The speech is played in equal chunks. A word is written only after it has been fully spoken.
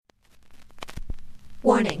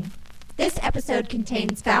Warning. This episode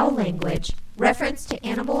contains foul language, reference to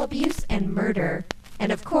animal abuse and murder,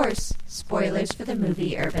 and of course, spoilers for the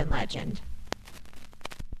movie Urban Legend.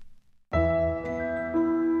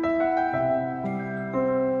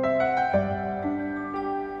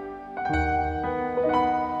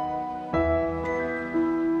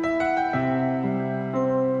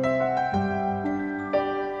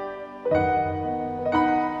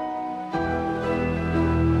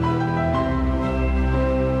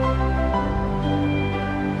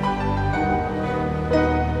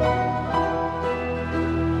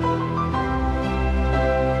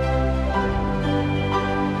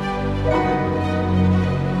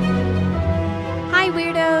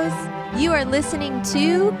 Listening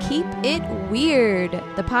to Keep It Weird,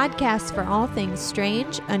 the podcast for all things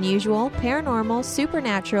strange, unusual, paranormal,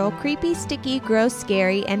 supernatural, creepy, sticky, gross,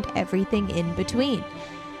 scary, and everything in between.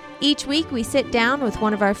 Each week we sit down with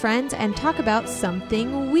one of our friends and talk about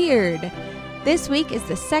something weird. This week is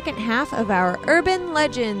the second half of our Urban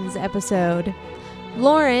Legends episode.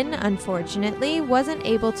 Lauren, unfortunately, wasn't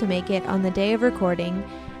able to make it on the day of recording,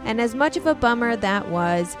 and as much of a bummer that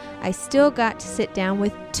was, I still got to sit down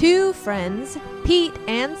with two friends, Pete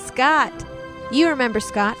and Scott. You remember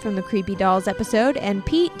Scott from the Creepy Dolls episode, and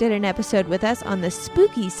Pete did an episode with us on the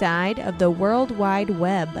spooky side of the World Wide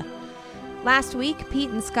Web. Last week, Pete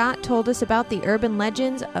and Scott told us about the urban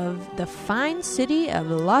legends of the fine city of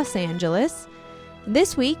Los Angeles.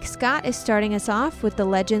 This week, Scott is starting us off with the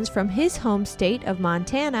legends from his home state of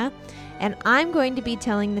Montana, and I'm going to be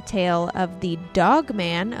telling the tale of the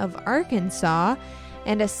Dogman of Arkansas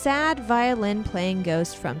and a sad violin-playing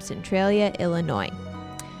ghost from Centralia, Illinois.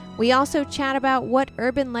 We also chat about what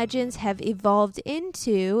urban legends have evolved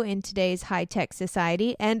into in today's high-tech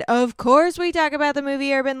society, and of course we talk about the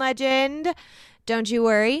movie Urban Legend. Don't you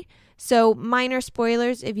worry. So minor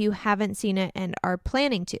spoilers if you haven't seen it and are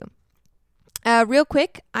planning to. Real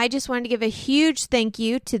quick, I just wanted to give a huge thank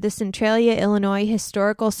you to the Centralia, Illinois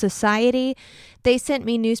Historical Society. They sent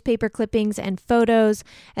me newspaper clippings and photos,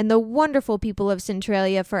 and the wonderful people of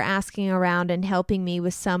Centralia for asking around and helping me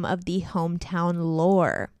with some of the hometown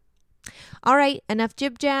lore. All right, enough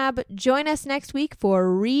jib-jab. Join us next week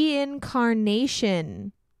for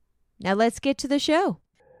Reincarnation. Now let's get to the show.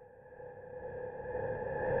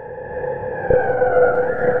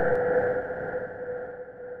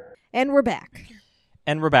 And we're back.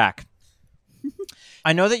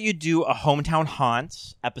 I know that you do a Hometown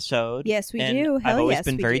Haunts episode. Yes, we do. Hell I've always yes,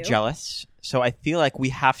 been we very do. jealous. So I feel like we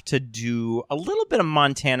have to do a little bit of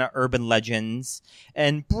Montana urban legends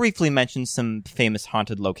and briefly mention some famous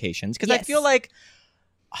haunted locations. Because Yes. I feel like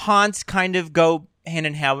haunts kind of go hand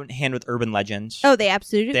in hand with urban legends. Oh, they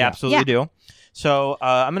absolutely do. They absolutely do. So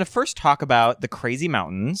I'm going to first talk about the Crazy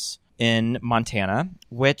Mountains in Montana,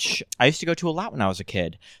 which I used to go to a lot when I was a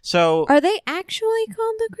kid. So Are they actually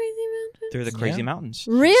called the Crazy Mountains? they're the Crazy Mountains.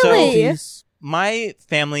 Really? So, my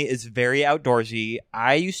family is very outdoorsy.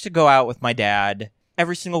 I used to go out with my dad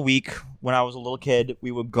every single week when I was a little kid. We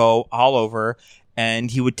would go all over, and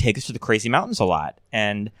he would take us to the Crazy Mountains a lot.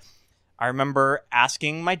 And I remember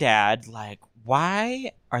asking my dad, like,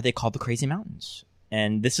 why are they called the Crazy Mountains?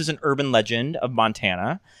 And this is an urban legend of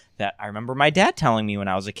Montana that I remember my dad telling me when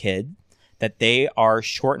I was a kid, that they are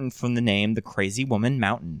shortened from the name the Crazy Woman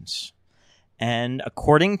Mountains. And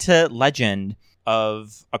according to legend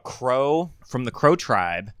of a crow from the Crow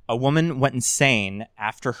tribe, a woman went insane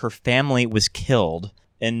after her family was killed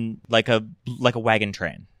in like a wagon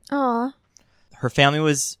train. Aw. Her family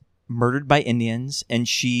was murdered by Indians, and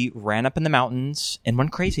she ran up in the mountains and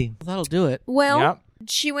went crazy. That'll do it. Well, Yep.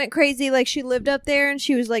 she went crazy, like she lived up there, and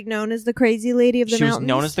she was like known as the Crazy Lady of the She Mountains. was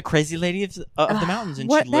known as the Crazy Lady of the Mountains, and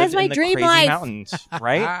what? she That's lived my in the dream Crazy life. Mountains,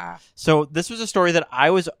 right? So this was a story that I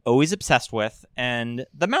was always obsessed with, and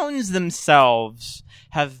the mountains themselves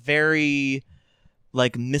have very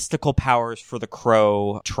like mystical powers for the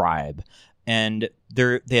Crow tribe, and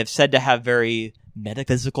they have said to have very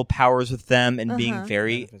metaphysical powers with them and being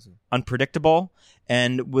very unpredictable.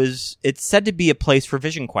 And it's said to be a place for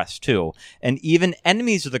vision quests too. And even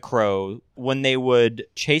enemies of the Crow, when they would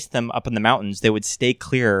chase them up in the mountains, they would stay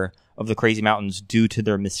clear of the Crazy Mountains due to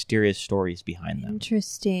their mysterious stories behind them.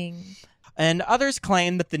 Interesting. And others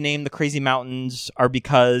claim that the name the Crazy Mountains are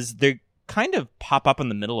because they kind of pop up in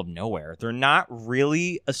the middle of nowhere. They're not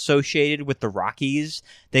really associated with the Rockies.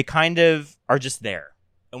 They kind of are just there.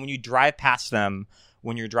 And when you drive past them,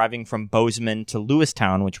 when you're driving from Bozeman to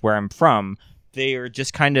Lewistown, which where I'm from, they are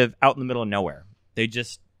just kind of out in the middle of nowhere.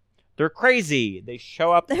 They're crazy. They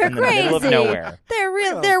show up in the middle of nowhere.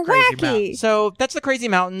 They're wacky. So that's the Crazy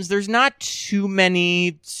Mountains. There's not too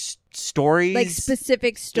many stories. Like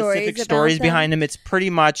specific stories about them? behind them. It's pretty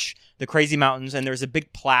much the Crazy Mountains, and there's a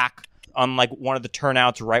big plaque on like one of the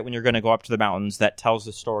turnouts right when you're going to go up to the mountains that tells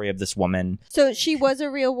the story of this woman. So she was a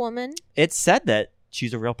real woman? It said that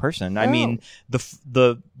she's a real person. I mean,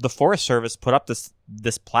 the Forest Service put up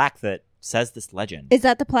this plaque that says this legend. Is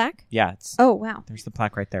that the plaque? Yeah. Oh, wow. There's the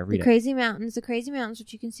plaque right there. Read the it. Crazy Mountains,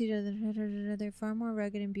 which you can see, they're far more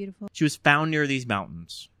rugged and beautiful. She was found near these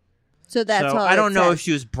mountains. So that's all I don't it know says. if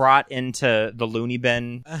she was brought into the loony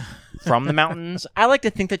bin from the mountains. I like to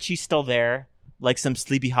think that she's still there, like some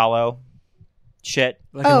Sleepy Hollow shit.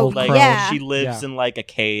 Like an old like crone. yeah. she lives in like a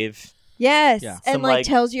cave. Yes, Yeah. and Some, like like-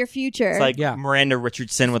 tells your future. It's like Yeah. Miranda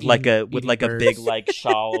Richardson with like a Eating big like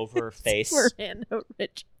shawl over her face. Miranda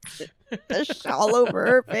Richardson, the shawl over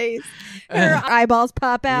her face. Her eyeballs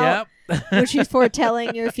pop out when she's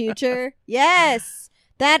foretelling your future. Yes,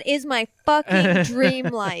 that is my fucking dream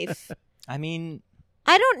life. I mean,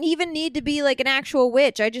 I don't even need to be like an actual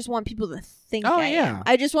witch. I just want people to think Oh, I yeah. am.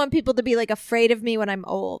 I just want people to be like afraid of me when I'm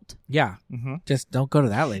old. Yeah. mhm. Just don't go to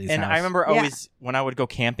that lady's and house. I remember Yeah. always when I would go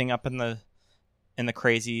camping up in the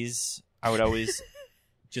crazies, I would always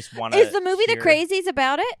just want to. Is the movie The Crazies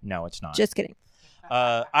about it? No, it's not. Just kidding.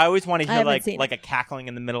 I always want to I hear haven't seen like a cackling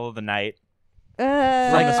in the middle of the night, Uh,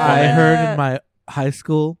 Like a I woman. heard in my high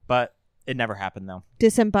school. but it never happened though.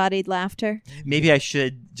 disembodied laughter. Maybe I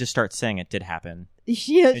should just start saying it did happen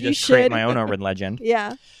Yeah, and you just create should. my own urban legend.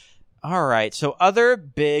 Yeah. All right. So other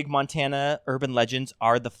big Montana urban legends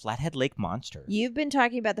are the Flathead Lake Monster. You've been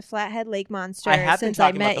talking about the Flathead Lake Monster I have been since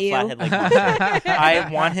I talking about met the you. Flathead Lake Monster. I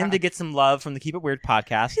want him to get some love from the Keep It Weird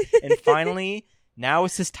podcast. And finally, now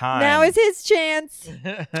is his time. Now is his chance.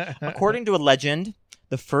 According to a legend,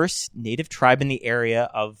 the first native tribe in the area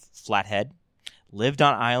of Flathead lived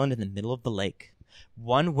on an island in the middle of the lake.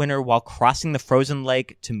 One winter, while crossing the frozen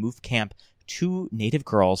lake to move camp, 2 native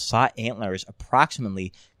girls saw antlers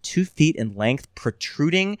approximately 2 feet in length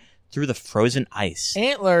protruding through the frozen ice.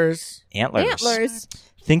 Antlers. Antlers.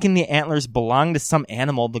 Thinking the antlers belonged to some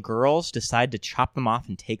animal, the girls decided to chop them off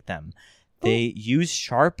and take them. They used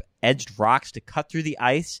sharp-edged rocks to cut through the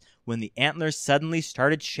ice. When the antlers suddenly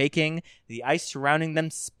started shaking, the ice surrounding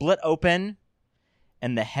them split open,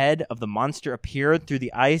 and the head of the monster appeared through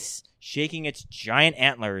the ice, shaking its giant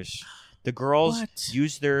antlers. The girls What?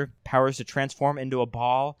 used their powers to transform into a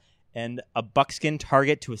ball and a buckskin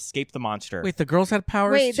target to escape the monster. Wait, the girls had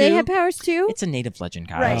powers Wait, too? they had powers too? It's a native legend,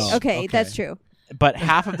 guys. Right. Oh, Okay, okay. that's true. But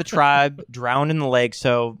half of the tribe drowned in the lake,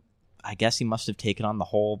 so I guess he must have taken on the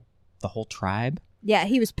whole tribe. Yeah,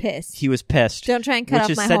 he was pissed. He was pissed. Don't try and cut which off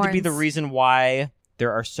is my said horns. to be the reason why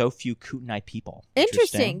there are so few Kootenai people.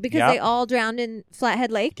 Interesting, because Yep. they all drowned in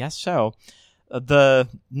Flathead I Lake. guess so. The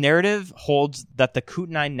narrative holds that the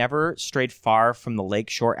Kootenai never strayed far from the lake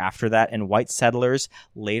shore after that, and white settlers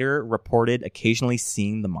later reported occasionally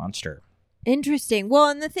seeing the monster. Interesting. Well,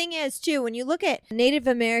 and the thing is, too, when you look at Native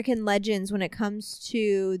American legends when it comes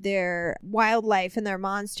to their wildlife and their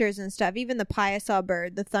monsters and stuff, even the Piasaw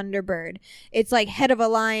bird, the thunderbird, it's like head of a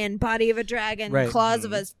lion, body of a dragon, Right. claws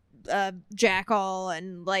of a jackal,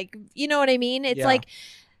 and like, you know what I mean? It's Yeah. like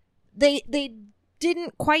they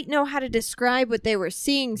didn't quite know how to describe what they were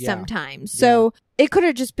seeing Yeah. sometimes. So it could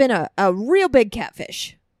have just been a real big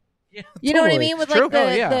catfish. Yeah, You know what I totally. mean? With True. like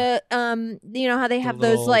the, Oh, yeah. you know how they have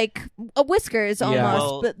little- those like whiskers almost,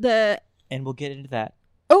 Well, but the And we'll get into that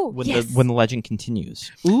when when the legend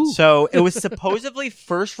continues. Ooh. So it was supposedly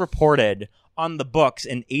first reported on the books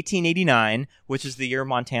in 1889, which is the year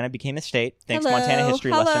Montana became a state. Thanks, Montana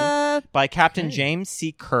History Lesson. By Captain James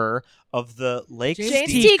C. Kerr of the Lake James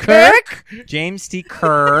Ste- T. Kirk. James T.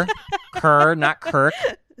 Kerr, Kerr, not Kirk,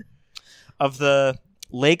 of the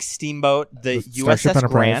Lake Steamboat, the Starship USS Enterprise.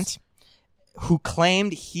 Grant, who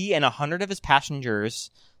claimed he and 100 of his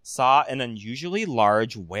passengers saw an unusually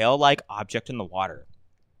large whale-like object in the water.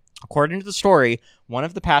 According to the story, one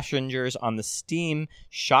of the passengers on the steam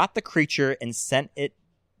shot the creature and sent it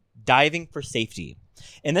diving for safety.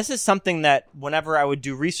 And this is something that whenever I would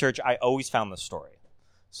do research, I always found this story.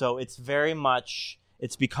 So it's very much,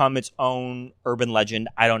 it's become its own urban legend.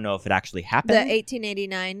 I don't know if it actually happened. The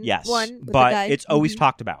 1889 Yes, one with the but guy. it's always Mhm.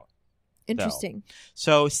 talked about. Interesting.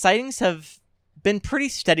 So sightings have been pretty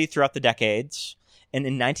steady throughout the decades. And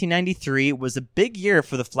in 1993 was a big year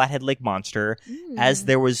for the Flathead Lake Monster, as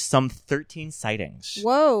there was some 13 sightings.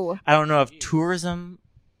 Whoa. I don't know if tourism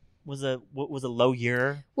was a low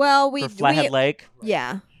year Well, for Flathead Lake.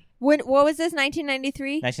 yeah. What was this?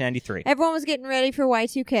 1993. 1993. Everyone was getting ready for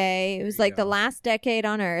Y2K. It was like the last decade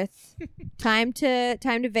on Earth. time to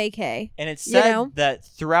vacay. And it's You said know? that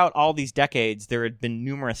throughout all these decades, there had been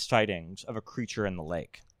numerous sightings of a creature in the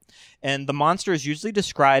lake. And the monster is usually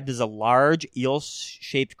described as a large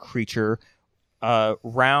eel-shaped creature,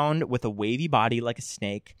 round with a wavy body like a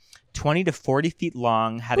snake, 20 to 40 feet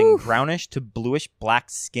long, having brownish to bluish black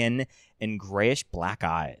skin and grayish black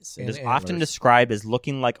eyes. It And is often antlers. described as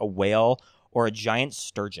looking like a whale or a giant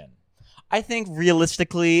sturgeon. I think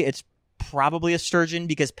realistically it's probably a sturgeon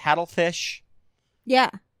because paddlefish,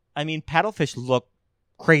 paddlefish look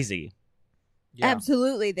crazy.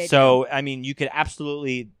 Absolutely, they So, you could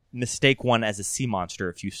absolutely mistake one as a sea monster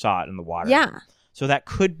if you saw it in the water. Yeah. So that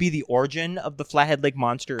could be the origin of the Flathead Lake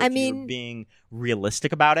Monster if you're being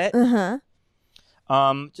realistic about it.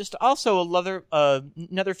 Just also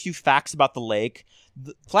another few facts about the lake.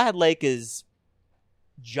 The Flathead Lake is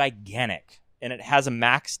gigantic, and it has a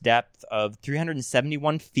max depth of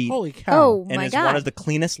 371 feet. Holy cow. Oh and my is god. one of the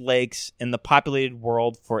cleanest lakes in the populated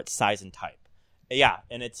world for its size and type. Yeah,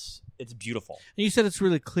 and it's beautiful. You said it's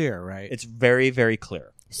really clear, right? It's very, very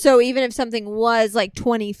clear. So even if something was like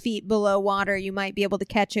 20 feet below water, you might be able to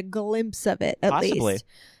catch a glimpse of it at Possibly. least.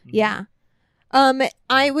 Yeah.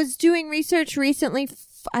 I was doing research recently.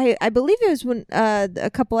 I believe it was when a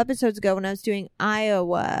couple episodes ago when I was doing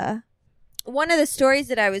Iowa. One of the stories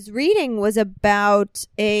that I was reading was about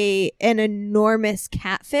an enormous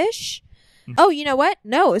catfish. Oh, you know what?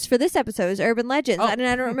 No, it was for this episode. It was Urban Legends. I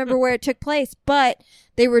don't remember where it took place, but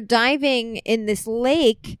they were diving in this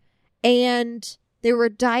lake, and they were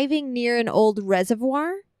diving near an old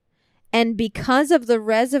reservoir. And because of the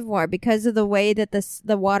reservoir, because of the way that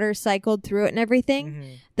the water cycled through it and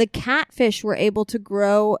everything, the catfish were able to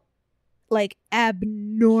grow like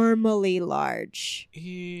abnormally large.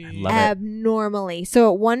 I love it. Abnormally.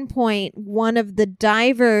 So at one point, one of the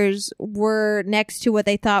divers were next to what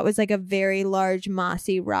they thought was like a very large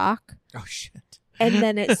mossy rock. Oh, shit. And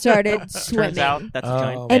then it started swimming. Turns out that's a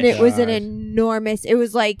giant And fish. it was an gosh. enormous, it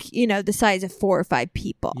was like, the size of 4 or 5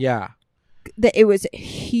 people. Yeah. It was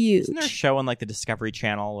huge. Isn't there a show on like the Discovery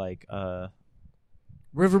Channel, like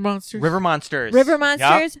River Monsters? River Monsters? River Yup.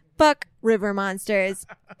 Monsters? Fuck River Monsters.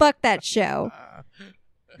 Fuck that show.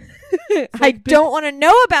 I don't want to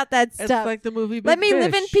know about that It's stuff. like the movie Big Let me Fish.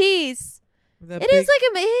 live in peace. That It is big-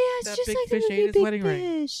 like it's that just big like the fish movie ate his Big wedding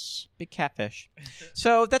ring. Fish. Big catfish.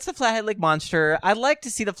 So that's the Flathead Lake Monster. I'd like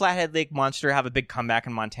to see the Flathead Lake Monster have a big comeback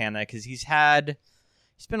in Montana because he's been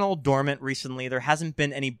a little dormant recently. There hasn't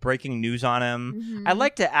been any breaking news on him. Mhm. I'd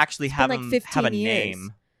like to actually It's have been like him 15 have a years.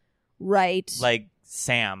 name, Right. like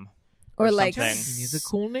Sam or like something. He needs a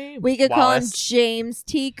cool name. we could call him Wallace. James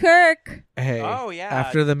T. Kirk. Hey. Oh, yeah.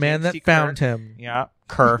 After the man James that T. found Kirk. him. Yeah,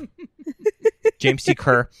 Kerr. James T.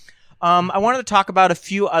 Kerr. I wanted to talk about a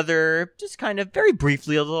few other, just kind of very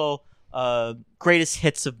briefly, a little greatest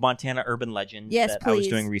hits of Montana urban legends Yes, that I was please.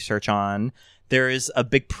 doing research on. There is a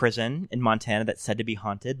big prison in Montana that's said to be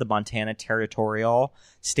haunted, the Montana Territorial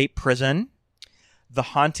State Prison. The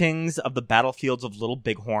hauntings of the battlefields of Little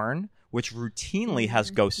Bighorn, which routinely has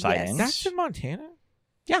ghost Yes. sightings. That's in Montana?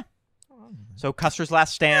 Yeah. So Custer's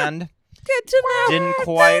Last Stand Good to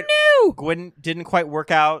know. didn't quite work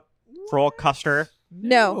out for old Custer.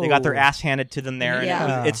 No. They got their ass handed to them there.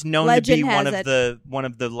 Yeah. And it's known Legend to be has one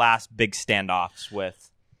of the last big standoffs with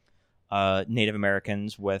Native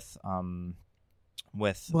Americans with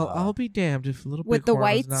Well, I'll be damned if Little With the Bighorn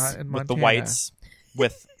was whites? not in with the Montana. whites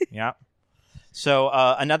yeah. So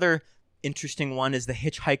another interesting one is the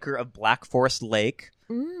Hitchhiker of Black Forest Lake.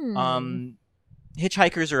 Mm.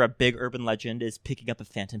 Hitchhikers are a big urban legend. Is picking up a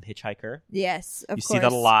phantom hitchhiker. Yes, of You course. see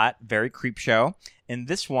that a lot. Very creep show. And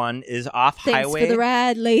this one is off Thanks highway. for the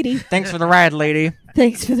ride, lady. Thanks for the ride, lady.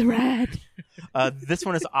 Thanks for the ride. This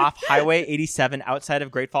one is off Highway 87 outside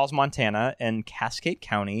of Great Falls, Montana, in Cascade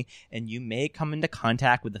County, and you may come into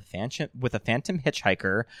contact with a phantom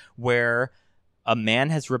hitchhiker, where a man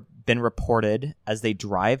has been reported as they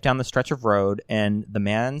drive down the stretch of road, and the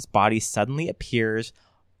man's body suddenly appears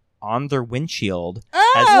on their windshield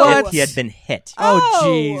as if he had been hit. Oh,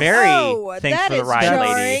 geez. Very thanks that for the is ride, jarring.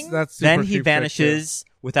 lady. That's super Then he creep show, vanishes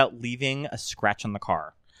without leaving a scratch on the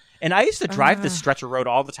car. And I used to drive this stretch of road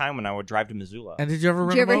all the time when I would drive to Missoula. And did you ever run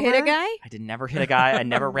Did you ever him hit a over? guy? I did never hit a guy. I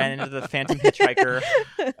never ran into the phantom hitchhiker.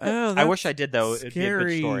 Oh, I wish I did, though. It'd be a good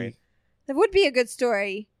scary. story. That would be a good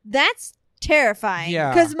story. That's terrifying.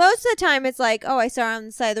 Yeah. Because most of the time it's like, oh, I saw her on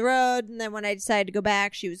the side of the road, and then when I decided to go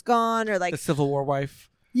back, she was gone, or like, The Civil War wife.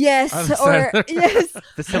 yes, on the side or of the yes.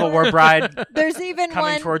 The Civil War bride There's even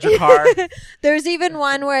coming one towards your car. There's even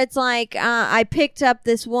one where it's like I picked up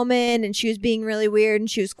this woman and she was being really weird and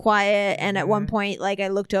she was quiet, and at one point like I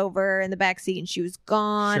looked over in the back seat and she was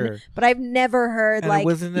gone. Sure. But I've never heard And it like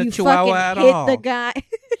wasn't a you chihuahua fucking at hit all. the guy.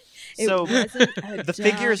 So the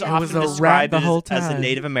figure is often described as a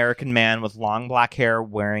Native American man with long black hair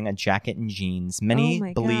wearing a jacket and jeans.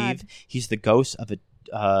 Many believe he's the ghost of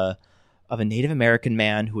a Native American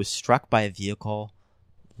man who was struck by a vehicle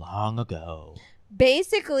long ago.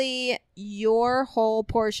 Basically, your whole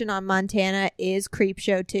portion on Montana is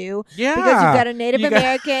Creepshow 2. Yeah. Because you've got a Native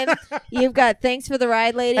American, you've got Thanks for the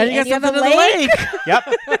Ride Lady, and you have a lake. Yep.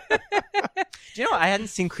 Do you know, I hadn't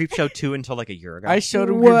seen Creepshow 2 until like a year ago. I showed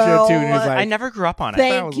him Creepshow 2 and he was like... I never grew up on it.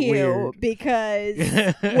 Thank you, weird. Because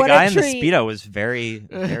the what guy a in the treat. Speedo was very,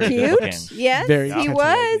 very Cute? good looking. Yes, Very he was.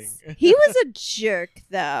 tantalizing. He was a jerk,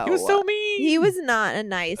 though. He was so mean. He was not a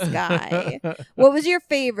nice guy. What was your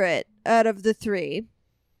favorite out of the 3?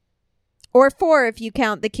 Or 4 if you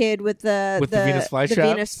count the kid with the Venus flytrap? The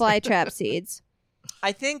Venus flytrap seeds.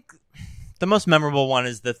 I think the most memorable one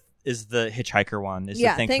is the hitchhiker one. Is the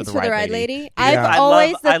Thanks for the Ride Lady. I've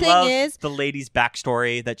always the thing is the lady's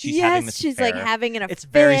backstory that she's having this she's affair. like having an affair. It's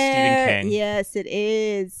very Stephen King. Yes, it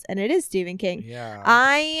is, and it is Stephen King. Yeah.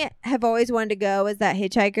 I have always wanted to go as that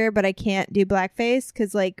hitchhiker, but I can't do blackface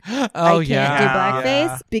because I can't do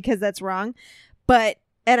blackface because that's wrong.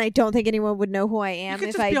 And I don't think anyone would know who I am you could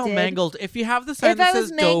if just I be all did. mangled. If you have the sign If that I was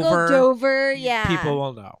says mangled Dover, yeah, people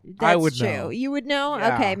will know. That's I would true. know. You would know?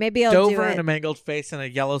 Yeah. Okay, maybe I'll Dover do it. and a mangled face and a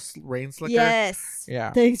yellow rain slicker. Yes.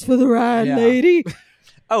 Yeah. Thanks for the ride, Yeah. lady.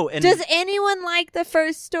 Oh, and Does anyone like the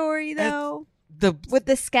first story though? With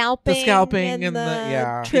the scalping, and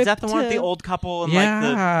the trip is that the one with the to- old couple and Yeah. like the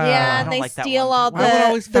Yeah, I and don't they like that steal one. all I would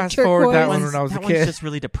always the fast forward that turquoise. one when I was a That one's kid. just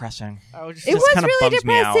really depressing. I would just It just was kinda really bums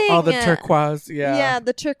me out. depressing. all the turquoise. Yeah. Yeah,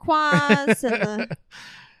 the turquoise and the.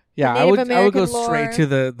 Yeah, the I would Native go American straight lore.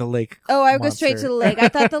 to the lake. Oh, I would go straight monster. to the lake. I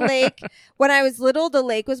thought the lake, when I was little, the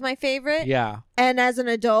lake was my favorite. Yeah, And as an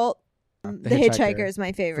adult, the hitchhiker is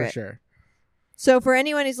my for favorite. sure. So for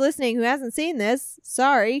anyone who's listening who hasn't seen this,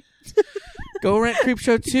 sorry. Go rent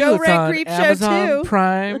Creepshow 2. Go it's rent on Creepshow Amazon 2.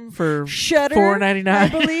 Prime for Shudder, $4.99. I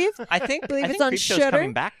believe. I think Believe it's think on Creepshow's Shudder.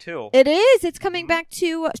 coming back too. It is. It's coming back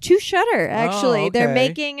to Shudder, actually. Oh, They're okay.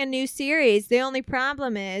 making a new series. The only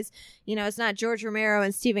problem is, it's not George Romero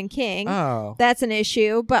and Stephen King. Oh, That's an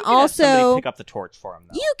issue. But You can have somebody also, pick up the torch for him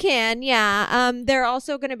though. you can, yeah. They're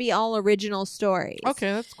also going to be all original stories.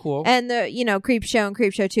 okay, that's cool. And the, Creepshow and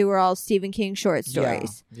Creepshow 2 were all Stephen King short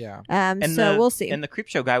stories. Yeah. And So we'll see. And the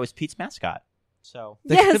Creepshow guy was Pete's mascot. So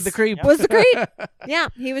Yes. the creep Was the creep. Yeah,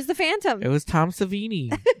 he was the Phantom. It was Tom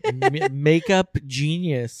Savini, makeup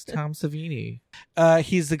genius. Tom Savini.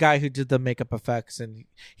 He's the guy who did the makeup effects, and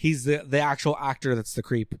he's the actual actor that's the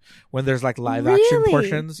creep when there's like live action Really?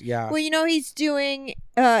 portions. Yeah. Well, he's doing.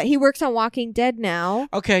 He works on Walking Dead now,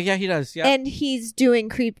 Okay. Yeah, he does. Yeah. and he's doing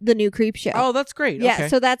the new Creep Show. Oh, that's great. yeah, Okay.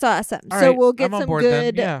 so that's awesome. All So right, we'll get I'm on some board then.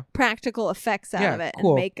 good Yeah. practical effects out Yeah, of it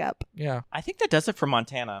cool. and makeup. Yeah. I think that does it for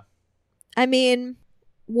Montana. I mean,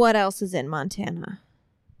 what else is in Montana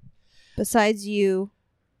besides you?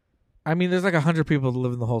 I mean, there's like 100 people that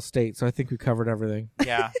live in the whole state, so I think we covered everything.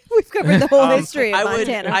 Yeah. We've covered the whole history of I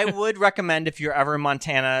Montana. would recommend if you're ever in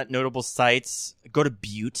Montana, notable sites, go to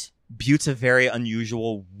Butte. Butte's a very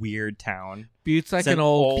unusual, weird town. Butte's like It's an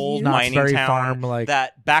old Knott's mining Berry town farm, like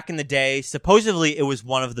that back in the day, supposedly it was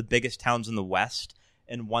one of the biggest towns in the West.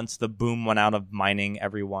 And once the boom went out of mining,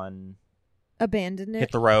 everyone Abandoned it.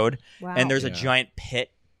 hit the road. Wow. And there's a Yeah. giant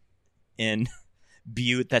pit in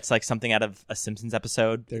Butte that's like something out of a Simpsons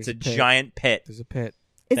episode. There's it's a a pit. giant pit. There's a pit.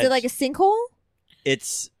 Is it like a sinkhole?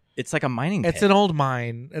 It's like a mining pit. It's an old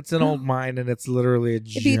mine. It's an old mine, and it's literally a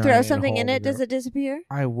If you throw giant something in hole it, to does go. it disappear?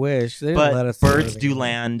 I wish they didn't let But us throw birds anything do in.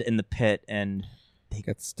 land in the pit and They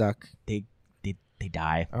get stuck. they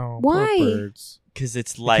die Oh, Why? poor birds. because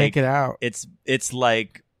it's They like can't get out. it's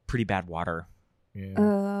like pretty bad water. Yeah.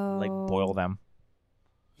 Oh. Like boil them.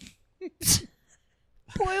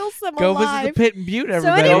 Boil some Go alive. visit the pit in Butte, So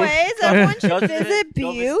everybody. anyways, everyone should Go visit visit-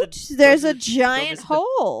 go Butte. visit There's go a visit- giant go visit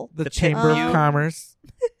hole. the the Chamber pit of view. Commerce.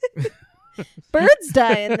 Birds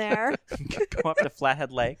die in there. Go up to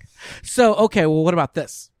Flathead Lake. So, okay, well, what about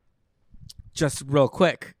this? Just real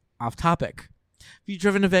quick, off topic. Have you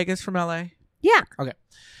driven to Vegas from LA? Yeah. Okay.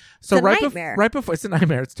 So It's a right, nightmare. right before it's a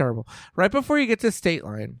nightmare, it's terrible. Right before you get to State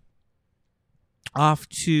Line, off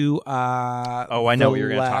to Oh, I know the what you're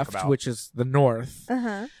gonna talk left, about. which is the north.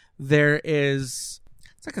 Uh-huh. There is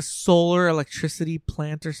it's like a solar electricity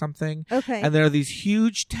plant or something. Okay. And there are these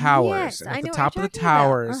huge towers. Yes, and I at the know what top you're of the talking about.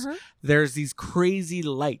 towers, Uh-huh. there's these crazy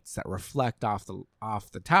lights that reflect off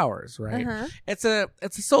the towers, right? Uh-huh. It's a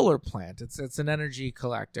solar plant. It's an energy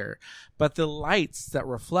collector. But the lights that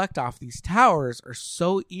reflect off these towers are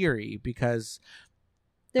so eerie because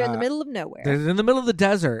They're in the middle of nowhere. they're in the middle of the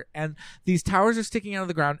desert, and these towers are sticking out of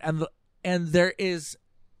the ground, and there is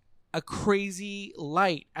a crazy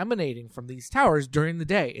light emanating from these towers during the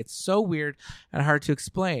day. It's so weird and hard to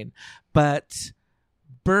explain. But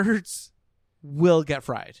birds will get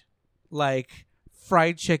fried. Like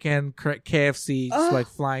fried chicken, KFC, just like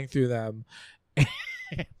flying through them.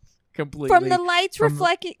 Completely. From the lights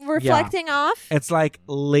reflecting off? It's like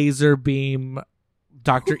laser beam,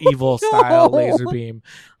 Dr. Evil style laser beam.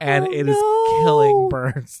 And it is killing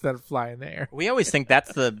birds that fly in the air. We always think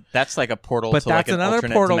that's like a portal But to that's like an another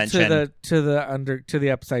alternate portal dimension. to the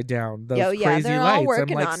upside down. Those crazy they're all lights.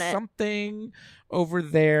 working I'm like, on it. something over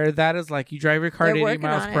there. That is like you drive your car They're at 80 working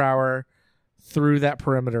miles on per it. hour through that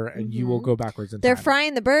perimeter, and you will go backwards in They're time.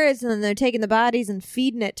 frying the birds, and then they're taking the bodies and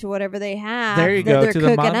feeding it to whatever they have. There you that go, they're to the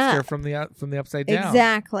cooking monster up. from the upside down.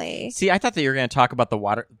 Exactly. See, I thought that you were going to talk about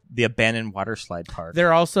the abandoned water slide park.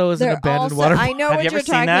 There also is an They're abandoned also, water. I know Have what you ever you're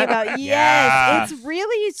seen talking that? about. Yes, Yeah. it's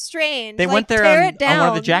really strange. They Like, went there tear on it down. one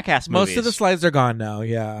of the Jackass movies. Most of the slides are gone now.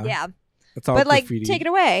 Yeah. Yeah, It's all but like, graffiti. take it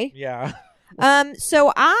away. Yeah.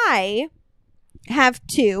 So I have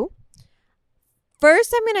two.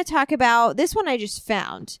 First, I'm going to talk about this one I just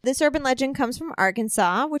found. This urban legend comes from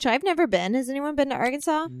Arkansas, which I've never been. Has anyone been to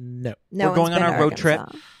Arkansas? No. No We're going one's on been our to road trip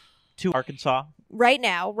Arkansas. to Arkansas. Right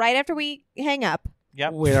now, right after we hang up.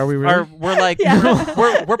 Yep. Wait, are we really? We're like Yeah.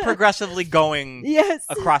 we're progressively going Yes.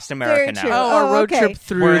 across America Very now. true. Oh, a road okay. trip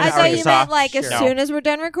through We're in I thought you Arkansas. meant like as Sure. soon as we're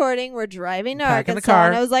done recording, we're driving to Pack in the Arkansas. car.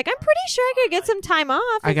 And I was like, I'm pretty sure I could get some time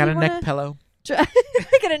off. I if got you a wanna neck pillow. I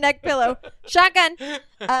got a neck pillow. Shotgun.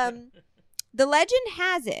 The legend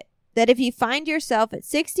has it that if you find yourself at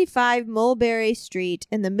 65 Mulberry Street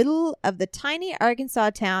in the middle of the tiny Arkansas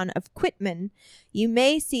town of Quitman, you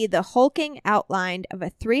may see the hulking outline of a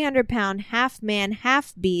 300-pound half-man,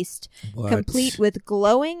 half-beast, complete with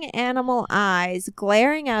glowing animal eyes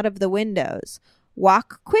glaring out of the windows.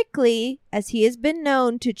 Walk quickly, as he has been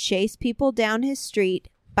known to chase people down his street,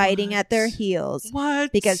 biting at their heels.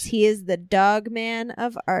 What? Because he is the dog man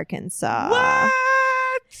of Arkansas. What?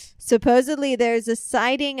 Supposedly, there's a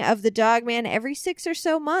sighting of the dog man every 6 or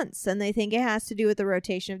so months, and they think it has to do with the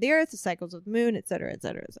rotation of the earth, the cycles of the moon, etc.,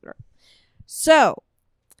 etc., etc. So,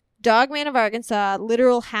 dog man of Arkansas,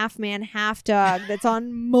 literal half man, half dog that's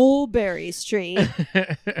on Mulberry Street.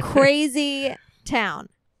 Crazy town.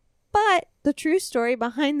 But the true story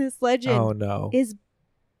behind this legend Oh no. is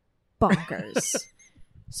bonkers.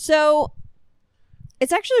 So,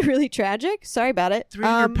 it's actually really tragic. Sorry about it.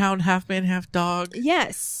 300-pound half man, half dog.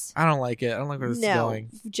 Yes. I don't like it. I don't like where this is No. going.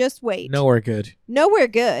 Just wait. Nowhere good. Nowhere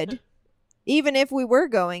good. Even if we were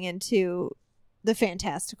going into the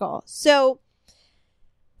fantastical. So,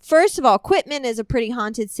 first of all, Quitman is a pretty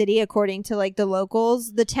haunted city according to like the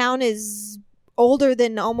locals. The town is older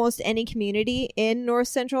than almost any community in north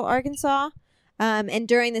central Arkansas. And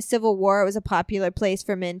during the Civil War, it was a popular place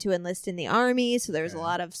for men to enlist in the army. So there was a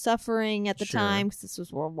lot of suffering at the Sure. time because this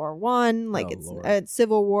was World War One. Like Oh, it's Lord.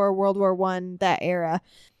 Civil War, World War One, that era.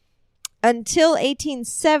 Until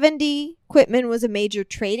 1870, Quitman was a major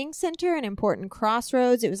trading center, an important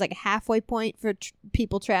crossroads. It was like a halfway point for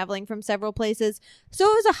people traveling from several places. So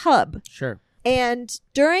it was a hub. Sure. And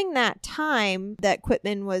during that time that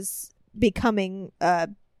Quitman was becoming a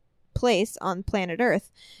place on planet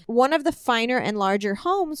Earth, one of the finer and larger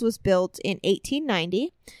homes was built in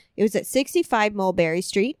 1890. It was at 65 Mulberry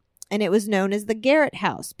Street, and it was known as the Garrett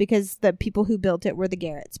House because the people who built it were the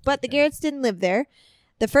Garretts. But the Garretts didn't live there.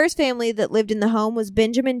 The first family that lived in the home was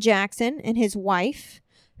Benjamin Jackson and his wife,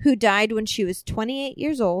 who died when she was 28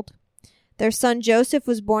 years old. Their son Joseph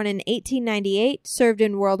was born in 1898, served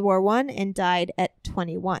in World War I, and died at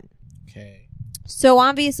 21. Okay. So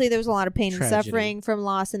obviously there was a lot of pain Tragedy. and suffering from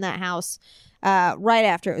loss in that house right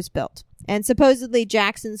after it was built. And supposedly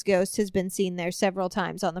Jackson's ghost has been seen there several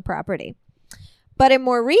times on the property. But in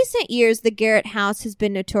more recent years, the Garrett house has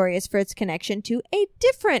been notorious for its connection to a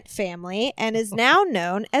different family and is now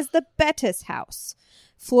known as the Bettis house.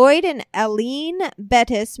 Floyd and Aline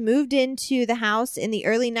Bettis moved into the house in the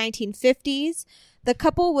early 1950s. The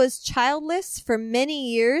couple was childless for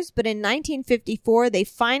many years, but in 1954, they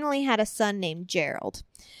finally had a son named Gerald.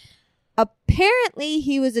 Apparently,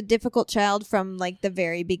 he was a difficult child from like the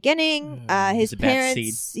very beginning. His a bad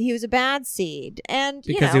parents, he was a bad seed. And,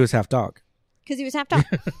 Because he was half dog. because he was half dog.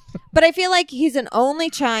 But I feel like he's an only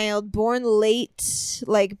child, born late,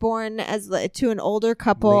 like born as to an older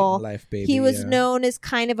couple. Late in life baby. He was yeah. known as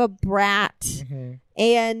kind of a brat, Mhm.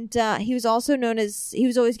 and he was also known as he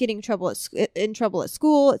was always getting in trouble at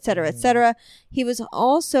school, etc., etc. He was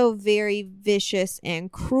also very vicious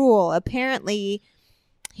and cruel. Apparently,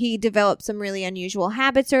 he developed some really unusual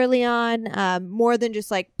habits early on, more than just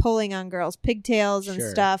like pulling on girls' pigtails and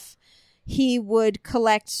Sure. stuff. He would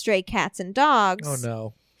collect stray cats and dogs. Oh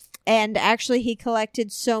no. And actually, he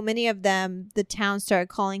collected so many of them, the town started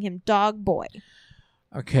calling him Dog Boy.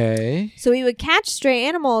 Okay. So he would catch stray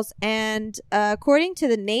animals, and according to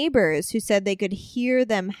the neighbors who said they could hear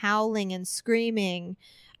them howling and screaming,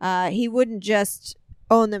 he wouldn't just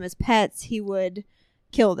own them as pets. He would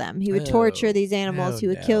kill them. He would torture these animals. He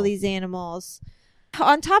would kill these animals.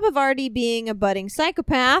 On top of already being a budding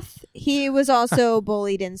psychopath, he was also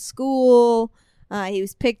bullied in school. He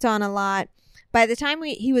was picked on a lot. By the time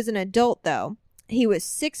he was an adult, though, he was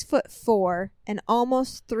 6'4" and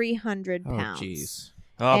almost 300 pounds. Oh, jeez.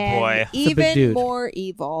 Oh, and boy. Even more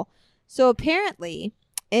evil. So apparently,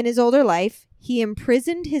 in his older life, he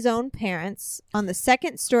imprisoned his own parents on the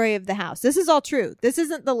second story of the house. This is all true. This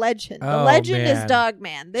isn't the legend. The legend is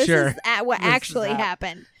Dogman. This is what actually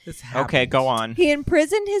happened. Okay, go on. He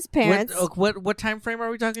imprisoned his parents. What time frame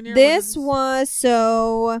are we talking here? This was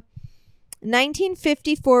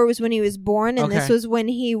 1954 was when he was born, and this was when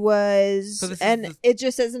he was, it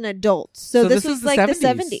just as an adult. So this was like the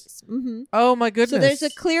 70s. Mm-hmm. Oh my goodness! So there's a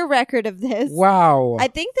clear record of this. Wow. I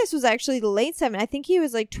think this was actually the late 70s. I think he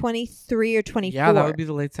was like 23 or 24. Yeah, that would be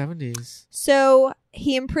the late 70s. So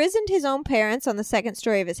he imprisoned his own parents on the second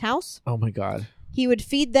story of his house. Oh my god. He would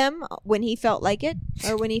feed them when he felt like it,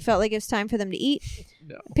 or when he felt like it was time for them to eat.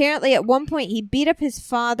 No. Apparently, at one point, he beat up his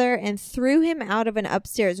father and threw him out of an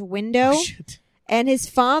upstairs window. Oh, shit. And his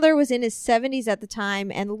father was in his 70s at the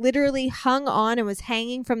time and literally hung on and was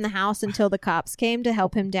hanging from the house until the cops came to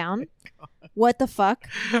help him down. Oh, what the fuck?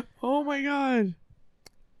 Oh, my God.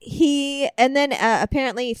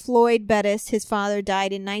 Apparently Floyd Bettis, his father,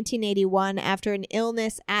 died in 1981 after an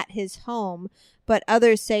illness at his home. But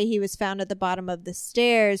others say he was found at the bottom of the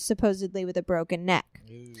stairs, supposedly with a broken neck.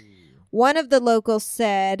 Ooh. One of the locals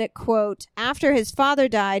said, quote, after his father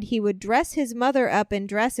died, he would dress his mother up in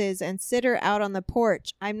dresses and sit her out on the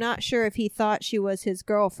porch. I'm not sure if he thought she was his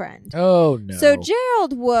girlfriend. Oh, no. So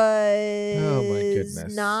Gerald was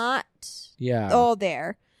not all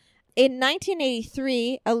there. In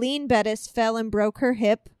 1983, Aline Bettis fell and broke her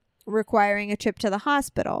hip, requiring a trip to the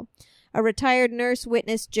hospital. A retired nurse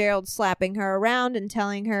witnessed Gerald slapping her around and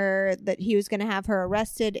telling her that he was going to have her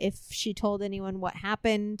arrested if she told anyone what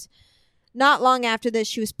happened. Not long after this,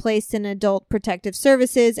 she was placed in adult protective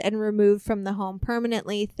services and removed from the home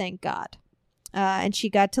permanently, thank God. And she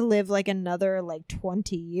got to live like another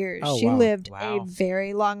 20 years. Oh, she lived a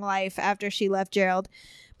very long life after she left Gerald.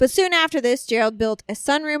 But soon after this, Gerald built a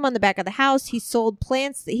sunroom on the back of the house. He sold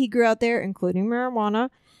plants that he grew out there, including marijuana.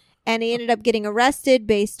 And he ended up getting arrested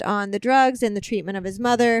based on the drugs and the treatment of his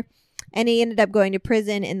mother. And he ended up going to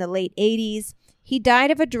prison in the late 80s. He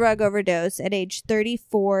died of a drug overdose at age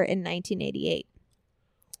 34 in 1988.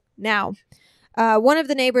 Now, one of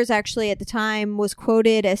the neighbors actually at the time was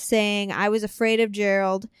quoted as saying, I was afraid of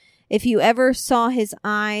Gerald. If you ever saw his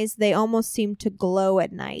eyes, they almost seemed to glow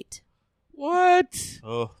at night. What?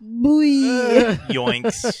 Oh.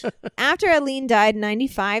 Yoinks. After Aline died in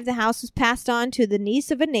 95, the house was passed on to the niece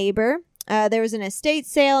of a neighbor. There was an estate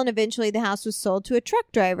sale, and eventually the house was sold to a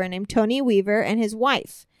truck driver named Tony Weaver and his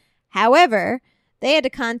wife. However, they had to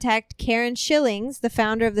contact Karen Schillings, the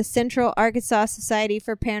founder of the Central Arkansas Society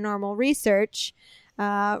for Paranormal Research.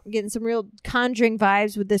 Getting some real Conjuring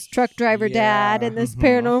vibes with this truck driver dad and this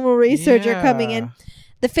paranormal researcher coming in.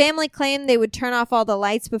 The family claimed they would turn off all the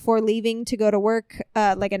lights before leaving to go to work,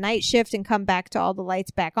 like a night shift, and come back to all the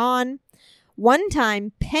lights back on. One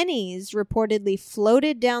time, pennies reportedly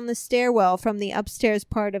floated down the stairwell from the upstairs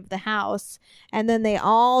part of the house, and then they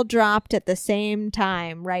all dropped at the same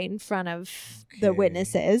time right in front of the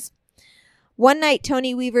witnesses. One night,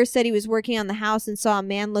 Tony Weaver said he was working on the house and saw a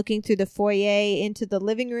man looking through the foyer into the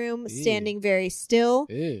living room, standing very still.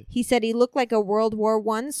 He said he looked like a World War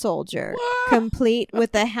I soldier, complete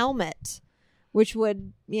with a helmet, which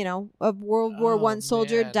would, a World War I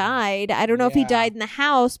soldier died. I don't know if he died in the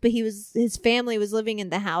house, but his family was living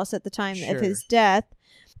in the house at the time of his death.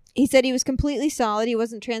 He said he was completely solid. He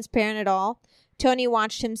wasn't transparent at all. Tony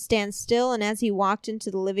watched him stand still, and as he walked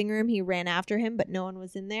into the living room, he ran after him, but no one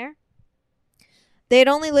was in there. They had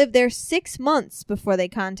only lived there 6 months before they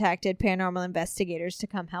contacted paranormal investigators to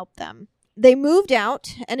come help them. They moved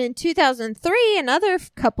out, and in 2003, another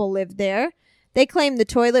couple lived there. They claimed the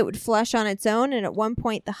toilet would flush on its own, and at one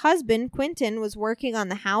point, the husband, Quentin, was working on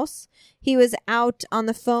the house. He was out on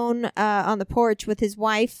the phone on the porch with his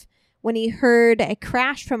wife when he heard a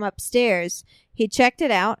crash from upstairs. He checked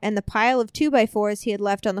it out, and the pile of 2x4s he had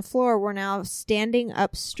left on the floor were now standing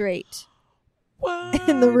up straight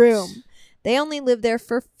in the room. They only lived there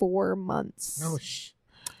for 4 months.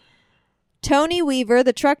 Tony Weaver,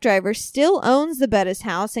 the truck driver, still owns the Bettis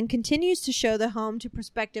house and continues to show the home to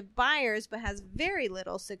prospective buyers, but has very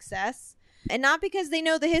little success. And not because they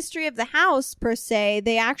know the history of the house per se.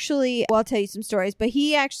 They actually, well, I'll tell you some stories, but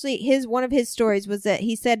one of his stories was that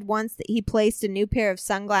he said once that he placed a new pair of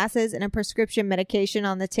sunglasses and a prescription medication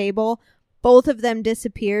on the table. Both of them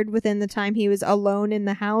disappeared within the time he was alone in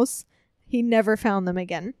the house. He never found them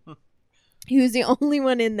again. He was the only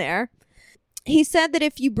one in there. He said that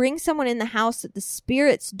if you bring someone in the house that the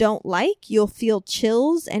spirits don't like, you'll feel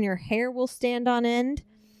chills and your hair will stand on end.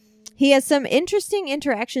 He has some interesting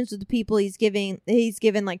interactions with the people he's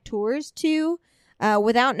given like tours to.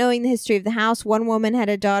 Without knowing the history of the house, one woman had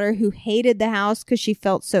a daughter who hated the house because she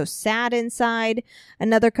felt so sad inside.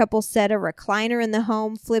 Another couple said a recliner in the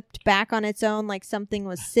home flipped back on its own like something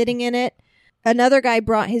was sitting in it. Another guy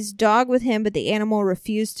brought his dog with him, but the animal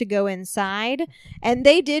refused to go inside. And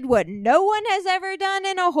they did what no one has ever done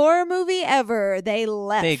in a horror movie ever. They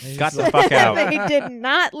left. They got the fuck out. They did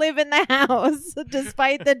not live in the house,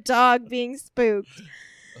 despite the dog being spooked.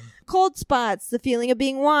 Cold spots, the feeling of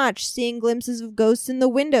being watched, seeing glimpses of ghosts in the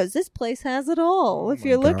windows. This place has it all. If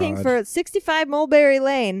you're looking for 65 Mulberry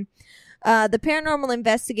Lane. The paranormal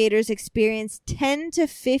investigators experienced 10 to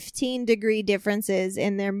 15 degree differences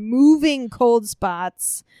in their moving cold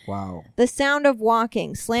spots. Wow. The sound of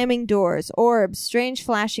walking, slamming doors, orbs, strange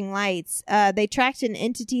flashing lights. They tracked an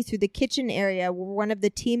entity through the kitchen area where one of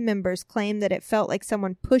the team members claimed that it felt like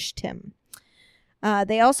someone pushed him.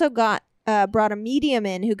 They also brought a medium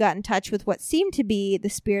in who got in touch with what seemed to be the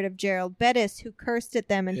spirit of Gerald Bettis, who cursed at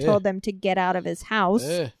them and told them to get out of his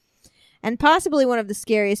house. And possibly one of the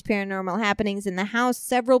scariest paranormal happenings in the house,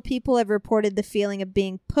 several people have reported the feeling of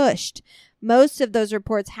being pushed. Most of those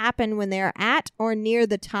reports happen when they are at or near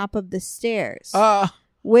the top of the stairs.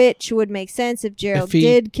 Which would make sense if Gerald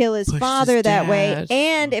did kill his father that way.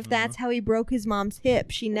 And if that's how he broke his mom's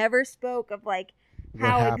hip. She never spoke of like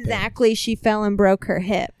how exactly she fell and broke her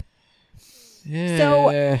hip. Yeah.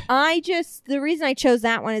 So the reason I chose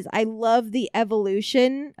that one is I love the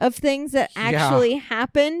evolution of things that actually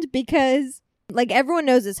happened, because like everyone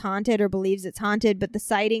knows it's haunted or believes it's haunted, but the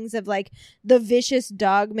sightings of like the vicious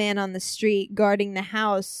dog man on the street guarding the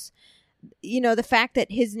house, you know, the fact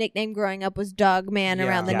that his nickname growing up was Dog Man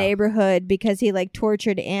around the neighborhood because he like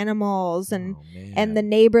tortured animals, and the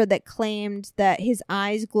neighbor that claimed that his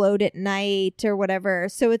eyes glowed at night or whatever.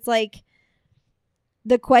 So it's like,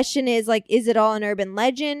 the question is, like, is it all an urban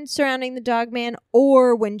legend surrounding the dog man?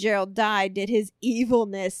 Or when Gerald died, did his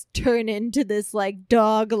evilness turn into this, like,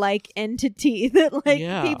 dog-like entity that, like,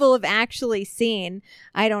 people have actually seen?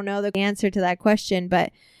 I don't know the answer to that question,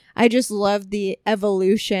 but I just love the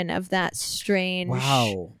evolution of that strange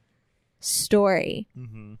story.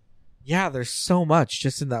 Mm-hmm. Yeah, there's so much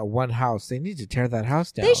just in that one house. They need to tear that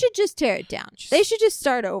house down. They should just tear it down. They should just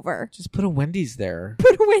start over. Just put a Wendy's there.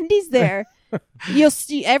 Put a Wendy's there. You'll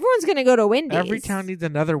see. Everyone's gonna go to Wendy's. Every town needs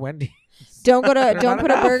another Wendy's. Don't put a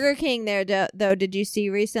Burger King there though. Did you see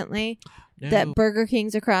recently that Burger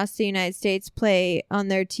Kings across the United States play on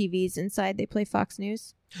their TVs inside? They play Fox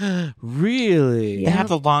News. Really? They have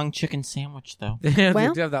the long chicken sandwich though. They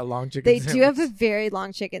do have that long chicken sandwich. They do have a very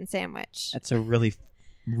long chicken sandwich. That's a really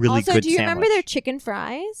also, good do you sandwich. remember their chicken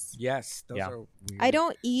fries? Yes, those are weird. I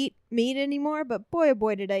don't eat meat anymore, but boy, oh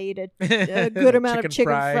boy, did I eat a good amount of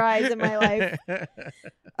chicken fries in my life.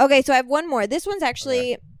 Okay, so I have one more. This one's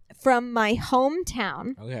actually from my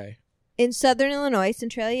hometown. Okay. In southern Illinois,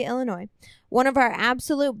 Centralia, Illinois. One of our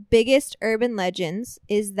absolute biggest urban legends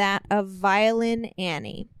is that of Violin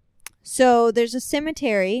Annie. So there's a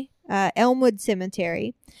cemetery, Elmwood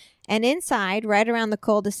Cemetery. And inside, right around the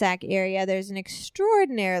cul-de-sac area, there's an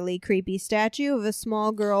extraordinarily creepy statue of a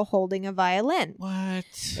small girl holding a violin. What?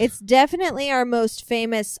 It's definitely our most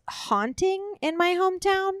famous haunting in my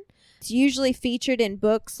hometown. It's usually featured in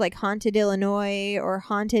books like Haunted Illinois or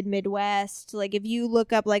Haunted Midwest. Like if you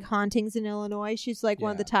look up like hauntings in Illinois, she's like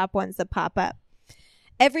one of the top ones that pop up.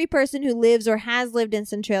 Every person who lives or has lived in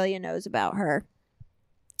Centralia knows about her.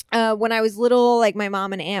 When I was little, like my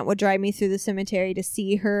mom and aunt would drive me through the cemetery to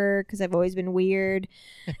see her because I've always been weird.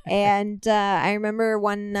 And I remember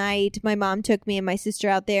one night my mom took me and my sister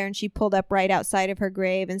out there, and she pulled up right outside of her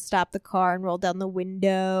grave and stopped the car and rolled down the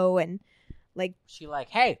window, and like she like,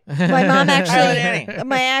 hey, my mom actually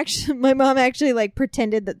my mom actually like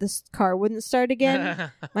pretended that this car wouldn't start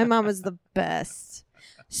again. My mom was the best.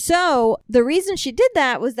 So the reason she did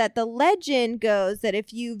that was that the legend goes that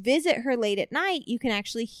if you visit her late at night, you can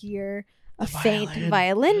actually hear a faint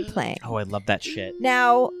violin playing. Oh, I love that shit.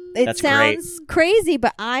 Now, it sounds great. Crazy,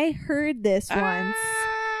 but I heard this once,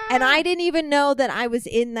 and I didn't even know that I was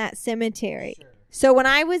in that cemetery. So when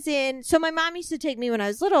I was so my mom used to take me when I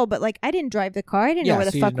was little, but like I didn't drive the car. I didn't know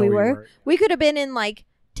where the fuck we were. We could have been in like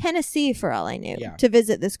Tennessee for all I knew to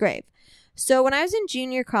visit this grave. So when I was in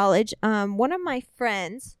junior college, one of my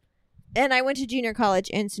friends, and I went to junior college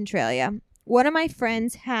in Centralia, one of my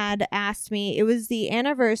friends had asked me, it was the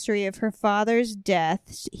anniversary of her father's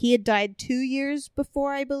death. He had died 2 years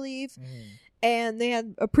before, I believe. And they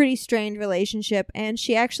had a pretty strained relationship. And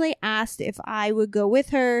she actually asked if I would go with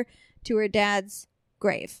her to her dad's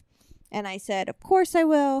grave. And I said, of course I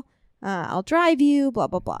will. I'll drive you, blah,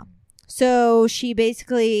 blah, blah. So she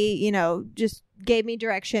basically, just gave me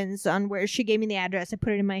directions on where she gave me the address. I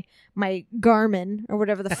put it in my Garmin or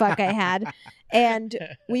whatever the fuck I had. And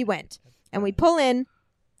we went. And we pull in.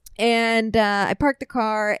 And I park the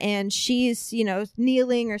car, and she's,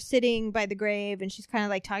 kneeling or sitting by the grave, and she's kind of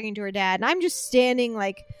like talking to her dad. And I'm just standing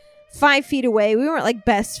like 5 feet away. We weren't like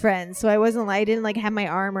best friends, so I didn't like have my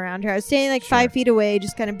arm around her. I was standing like 5 feet away,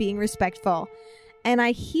 just kind of being respectful. And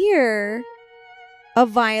I hear a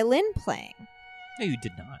violin playing. No, you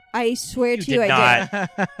did not. I swear to you, I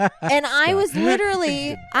did. And I was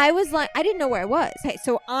literally, I didn't know where I was. Hey,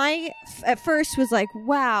 so I at first was like,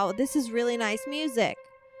 wow, this is really nice music.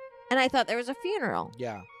 And I thought there was a funeral.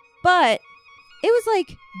 Yeah. But it was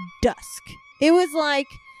like dusk. It was like,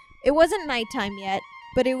 it wasn't nighttime yet,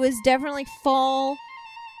 but it was definitely fall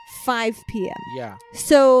 5 p.m. Yeah.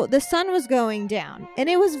 So the sun was going down, and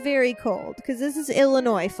it was very cold because this is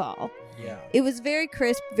Illinois fall. Yeah. It was very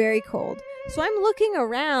crisp, very cold. So I'm looking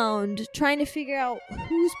around trying to figure out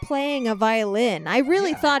who's playing a violin. I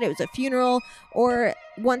really thought it was a funeral, or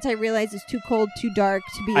once I realized it's too cold, too dark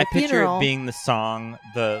to be a funeral. I picture it being the song,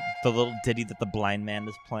 the little ditty that the blind man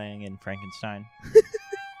is playing in Frankenstein.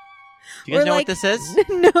 Do you guys know what this is?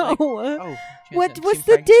 No. What's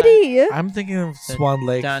the ditty? I'm thinking of Swan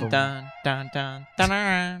Lake. Dun, dun, dun, dun, dun,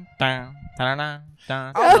 dun, dun, dun, dun,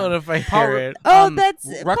 dun. I don't know if I hear it. Oh, that's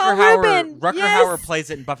Paul Rubin. Rutger Hauer plays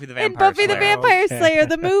it in Buffy the Vampire Slayer. In Buffy the Vampire Slayer,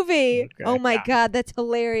 the movie. Okay. Oh my God, that's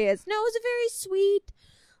hilarious. No, it was a very sweet,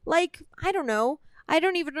 like, I don't know. I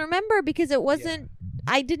don't even remember because it wasn't,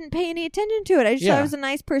 I didn't pay any attention to it. I just thought it was a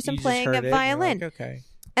nice person playing a violin. Like, okay.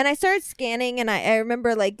 And I started scanning, and I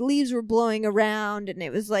remember like leaves were blowing around, and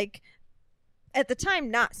it was like, at the time,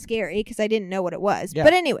 not scary because I didn't know what it was. Yeah.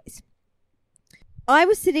 But anyways, I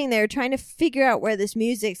was sitting there trying to figure out where this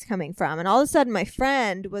music's coming from. And all of a sudden, my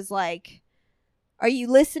friend was like, are you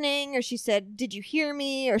listening? Or she said, did you hear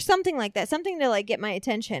me? Or something like that. Something to like get my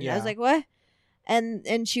attention. Yeah. I was like, what?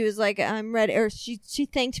 And she was like, I'm ready. Or she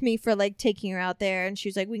thanked me for like taking her out there. And she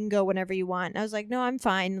was like, we can go whenever you want. And I was like, no, I'm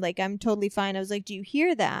fine. Like, I'm totally fine. I was like, do you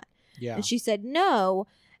hear that? Yeah. And she said, no.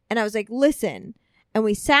 And I was like, listen. And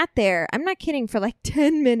we sat there, I'm not kidding, for like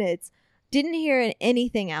 10 minutes. Didn't hear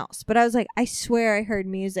anything else. But I was like, I swear I heard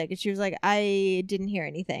music. And she was like, I didn't hear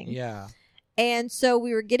anything. Yeah. And so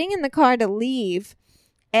we were getting in the car to leave.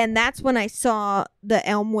 And that's when I saw the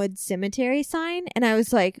Elmwood Cemetery sign. And I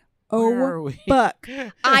was like, oh, fuck.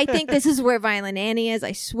 I think this is where Violent Annie is.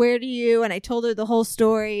 I swear to you. And I told her the whole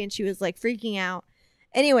story. And she was like freaking out.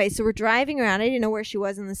 Anyway, so we're driving around. I didn't know where she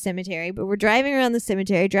was in the cemetery, but we're driving around the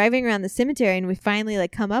cemetery, and we finally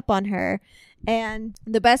like come up on her. And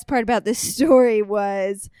the best part about this story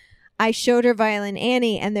was I showed her Violent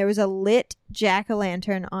Annie, and there was a lit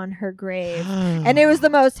jack-o'-lantern on her grave. And it was the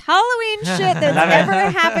most Halloween shit that's ever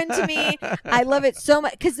happened to me. I love it so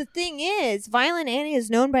much. Because the thing is, Violent Annie is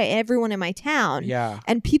known by everyone in my town. Yeah.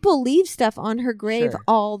 And people leave stuff on her grave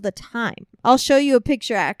all the time. I'll show you a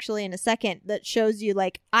picture, actually, in a second that shows you,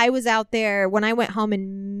 like, I was out there when I went home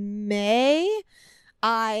in May.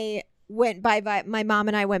 My mom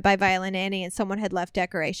and I went by Violent Annie, and someone had left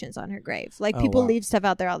decorations on her grave. Like, people leave stuff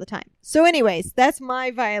out there all the time. So anyways, that's my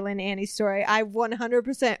Violent Annie story. I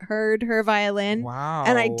 100% heard her violin. Wow.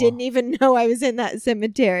 And I didn't even know I was in that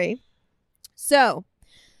cemetery. So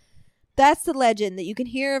that's the legend, that you can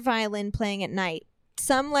hear a violin playing at night.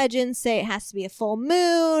 Some legends say it has to be a full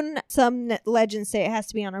moon. Some legends say it has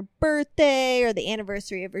to be on her birthday or the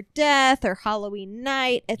anniversary of her death or Halloween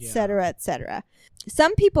night, etc., etc.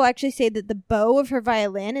 Some people actually say that the bow of her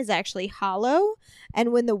violin is actually hollow,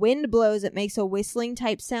 and when the wind blows, it makes a whistling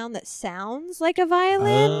type sound that sounds like a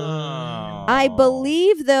violin. Oh. I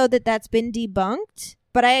believe, though, that that's been debunked,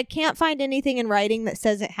 but I can't find anything in writing that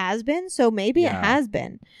says it has been, so maybe it has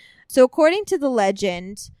been. So according to the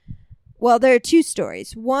legend, well, there are two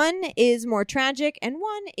stories. One is more tragic, and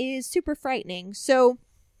one is super frightening. So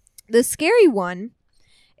the scary one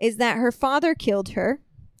is that her father killed her.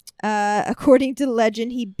 According to the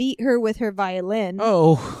legend, he beat her with her violin.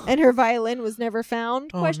 Oh. And her violin was never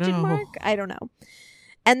found? ? I don't know.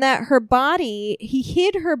 and that he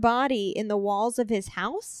hid her body in the walls of his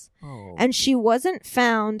house. Oh. And she wasn't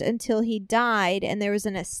found until he died, and there was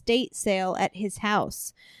an estate sale at his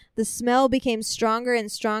house. The smell became stronger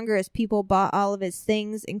and stronger as people bought all of his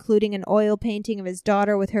things, including an oil painting of his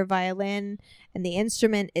daughter with her violin and the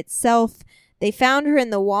instrument itself. They found her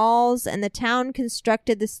in the walls, and the town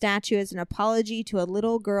constructed the statue as an apology to a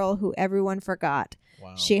little girl who everyone forgot.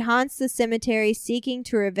 Wow. She haunts the cemetery, seeking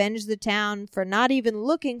to revenge the town for not even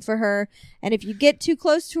looking for her. And if you get too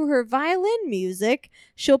close to her violin music,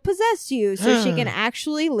 she'll possess you so she can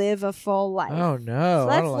actually live a full life. Oh, no. So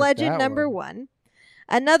I that's don't like legend that number one.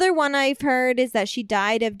 Another one I've heard is that she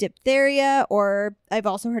died of diphtheria, or I've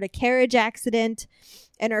also heard a carriage accident.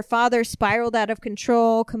 And her father spiraled out of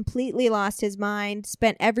control, completely lost his mind,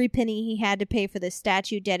 spent every penny he had to pay for the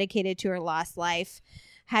statue dedicated to her lost life,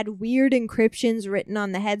 had weird encryptions written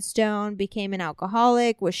on the headstone, became an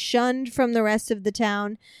alcoholic, was shunned from the rest of the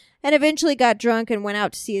town, and eventually got drunk and went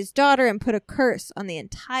out to see his daughter and put a curse on the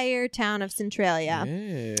entire town of Centralia.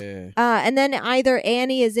 Yeah. And then either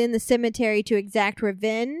Annie is in the cemetery to exact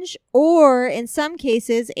revenge, or in some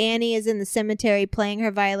cases, Annie is in the cemetery playing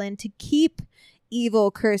her violin to keep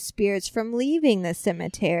evil cursed spirits from leaving the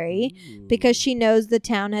cemetery because she knows the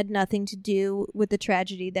town had nothing to do with the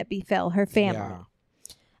tragedy that befell her family. Yeah.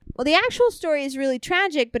 Well, the actual story is really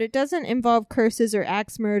tragic, but it doesn't involve curses or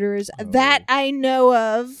axe murders that I know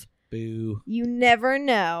of. Boo. You never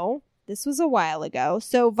know. This was a while ago.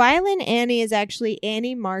 So Violin Annie is actually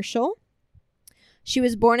Annie Marshall. She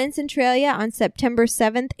was born in Centralia on September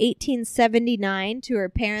 7th, 1879 to her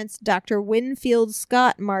parents, Dr. Winfield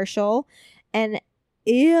Scott Marshall and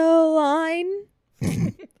Eoline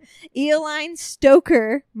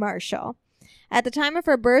Stoker Marshall. At the time of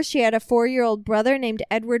her birth, she had a 4-year-old brother named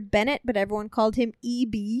Edward Bennett, but everyone called him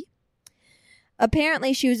E.B.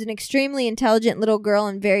 Apparently, she was an extremely intelligent little girl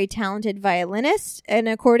and very talented violinist, and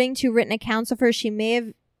according to written accounts of her, she may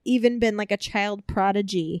have even been like a child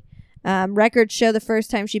prodigy. Records show the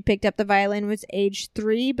first time she picked up the violin was age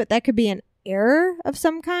 3, but that could be an error of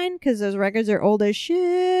some kind, because those records are old as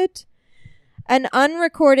shit. An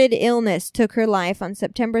unrecorded illness took her life on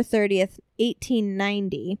September 30th,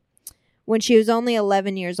 1890. When she was only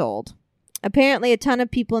 11 years old. Apparently, a ton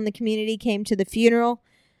of people in the community came to the funeral.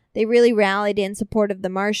 They really rallied in support of the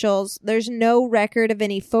Marshalls. There's no record of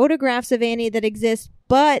any photographs of Annie that exist,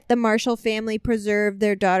 but the Marshall family preserved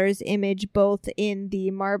their daughter's image both in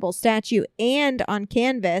the marble statue and on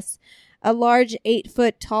canvas. A large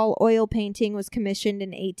 8-foot-tall oil painting was commissioned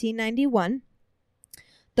in 1891.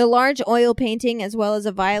 The large oil painting, as well as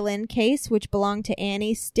a violin case, which belonged to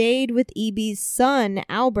Annie, stayed with E.B.'s son,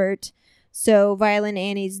 Albert, so Violin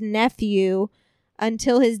Annie's nephew,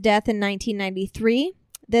 until his death in 1993.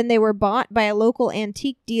 Then they were bought by a local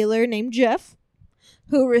antique dealer named Jeff,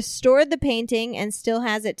 who restored the painting and still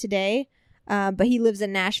has it today, but he lives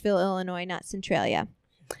in Nashville, Illinois, not Centralia.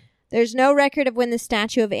 There's no record of when the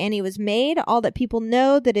statue of Annie was made. All that people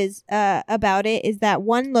know that is about it is that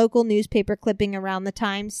one local newspaper clipping around the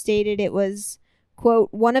time stated it was, quote,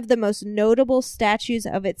 one of the most notable statues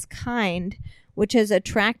of its kind, which has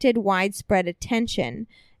attracted widespread attention.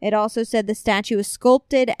 It also said the statue was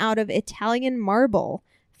sculpted out of Italian marble,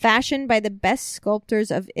 fashioned by the best sculptors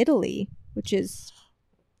of Italy, which is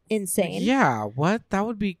insane. Yeah, what? That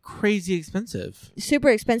would be crazy expensive. Super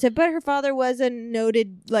expensive, but her father was a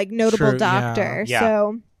notable Sure, doctor. yeah.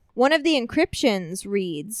 So one of the encryptions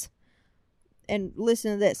reads, and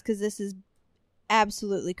listen to this because this is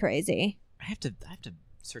absolutely crazy. I have to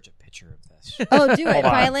search a picture of this. Oh, do it. Hold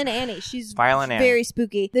on. Violin Annie. She's Violin Annie. very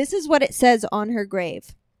spooky. This is what it says on her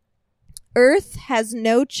grave. Earth has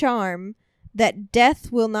no charm that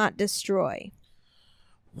death will not destroy.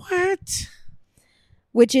 What?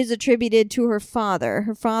 Which is attributed to her father.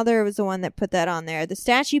 Her father was the one that put that on there. The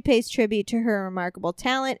statue pays tribute to her remarkable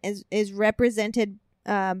talent, is represented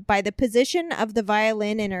by the position of the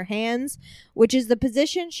violin in her hands, which is the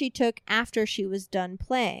position she took after she was done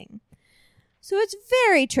playing. So it's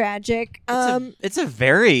very tragic. It's a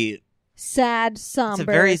very Sad, somber it's a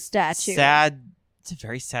very statue. sad. It's a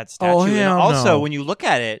very sad statue. Oh, and hell also, no. when you look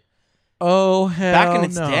at it, Oh, hell back in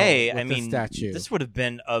its no, day, with I the mean, statue. this would have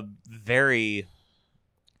been a very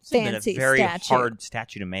Fancy very statue. hard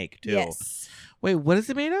statue to make too. Yes. Wait, what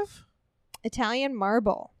is it made of? Italian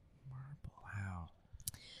marble. Wow.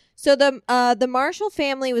 So the Marshall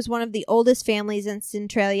family was one of the oldest families in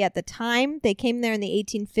Centralia at the time. They came there in the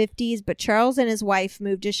 1850s, but Charles and his wife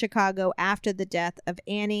moved to Chicago after the death of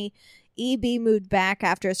Annie. E.B. moved back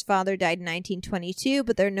after his father died in 1922,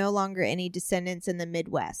 but there are no longer any descendants in the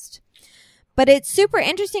Midwest. But it's super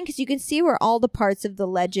interesting because you can see where all the parts of the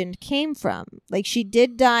legend came from. Like, she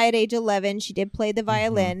did die at age 11. She did play the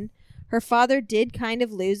violin. Her father did kind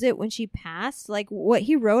of lose it when she passed. Like, what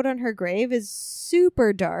he wrote on her grave is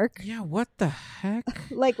super dark. Yeah, what the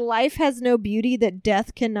heck? Like, life has no beauty that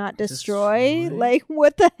death cannot destroy. Like,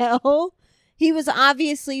 what the hell? He was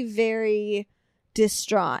obviously very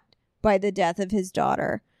distraught by the death of his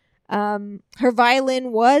daughter. Her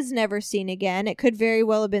violin was never seen again. It could very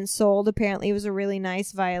well have been sold. Apparently it was a really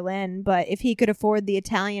nice violin, but if he could afford the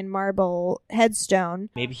Italian marble headstone,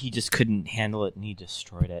 Maybe he just couldn't handle it and he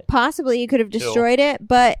destroyed it. possibly he could have destroyed it,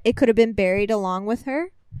 but it could have been buried along with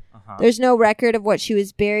her. Uh-huh. There's no record of what she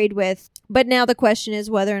was buried with, but now the question is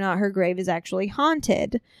whether or not her grave is actually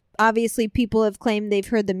haunted. Obviously, people have claimed they've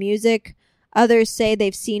heard the music. Others say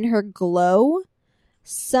they've seen her glow.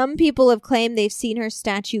 Some people have claimed they've seen her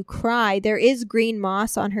statue cry. There is green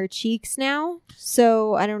moss on her cheeks now,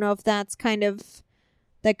 so I don't know if that's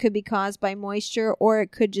that could be caused by moisture, or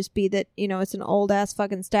it could just be that, it's an old-ass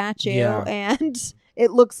fucking statue, and it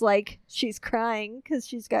looks like she's crying because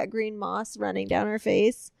she's got green moss running down her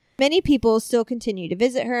face. Many people still continue to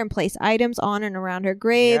visit her and place items on and around her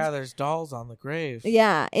grave. Yeah, there's dolls on the grave.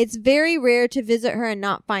 Yeah, it's very rare to visit her and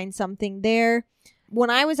not find something there. When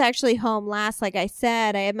I was actually home last, like I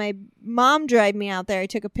said, I had my mom drive me out there. I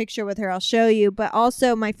took a picture with her. I'll show you. But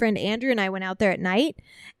also my friend Andrew and I went out there at night,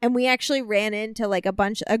 and we actually ran into like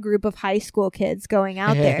a group of high school kids going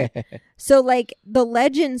out there. So like the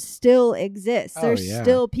legend still exists. There's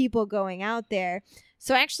still people going out there.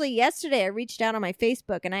 So actually yesterday I reached out on my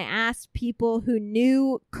Facebook and I asked people who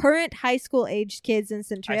knew current high school aged kids in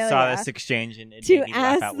Centralia. I saw this exchange and it to made me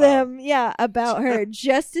laugh ask out loud. them, about her,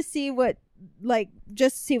 just to see what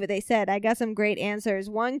they said. I got some great answers.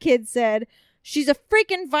 One kid said, "She's a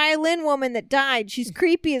freaking violin woman that died. She's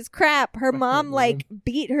creepy as crap. Her mom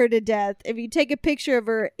beat her to death. If you take a picture of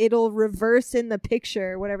her, it'll reverse in the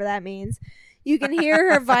picture," whatever that means. "You can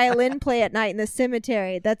hear her violin play at night in the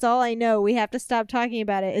cemetery. That's all I know. We have to stop talking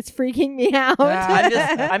about it. It's freaking me out."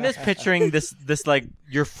 I'm just picturing this like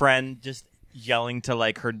your friend just yelling to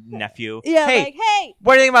like her nephew. Yeah, hey, like, "Hey,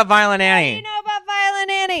 what do you think about Violin what do Annie?" you know about Violin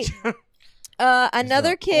Annie?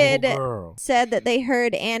 Another kid said that they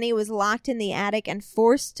heard Annie was locked in the attic and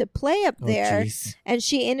forced to play up there, and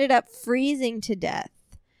she ended up freezing to death.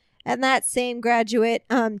 And that same graduate,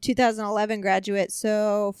 2011 graduate,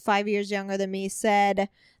 so 5 years younger than me, said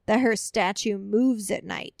that her statue moves at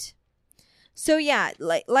night. So yeah,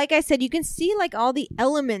 like I said, you can see like all the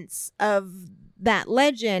elements of that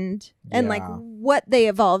legend and like what they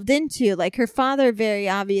evolved into. Like her father very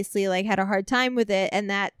obviously like had a hard time with it, and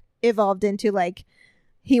that evolved into like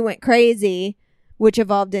he went crazy, which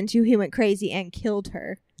evolved into he went crazy and killed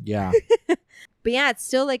her. Yeah. But yeah, it's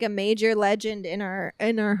still like a major legend in our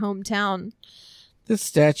hometown. This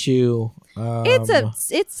statue,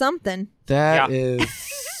 it's something. That is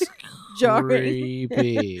Jarring.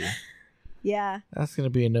 creepy. Yeah. That's gonna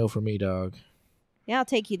be a no for me, dog. Yeah, I'll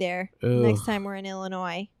take you there Ugh. next time we're in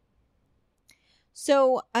Illinois.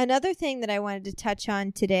 So another thing that I wanted to touch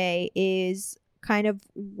on today is kind of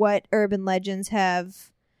what urban legends have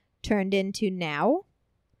turned into now.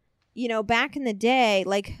 Back in the day,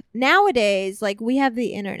 like nowadays, like we have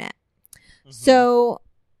the internet. Mm-hmm. So,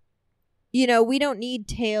 we don't need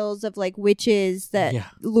tales of like witches that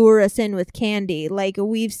lure us in with candy. Like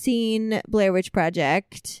we've seen Blair Witch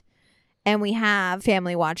Project and we have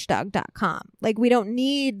familywatchdog.com. Like we don't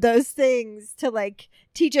need those things to like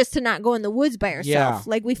teach us to not go in the woods by ourselves. Yeah.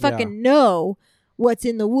 Like we fucking know what's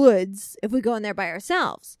in the woods if we go in there by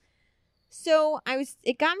ourselves. So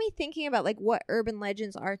it got me thinking about like what urban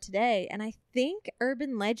legends are today. And I think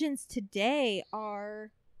urban legends today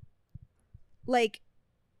are like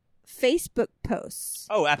Facebook posts.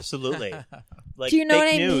 Oh, absolutely. Like, do you know what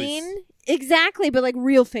I news. mean? Exactly, but like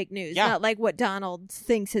real fake news, Yeah. not like what Donald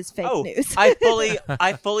thinks is fake news.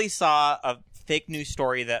 I fully saw a fake news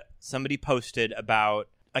story that somebody posted about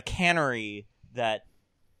a cannery that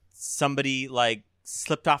somebody like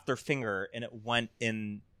slipped off their finger and it went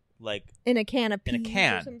in like in a can of peas in a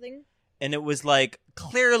can or something. And it was like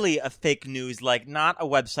clearly a fake news, like not a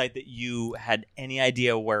website that you had any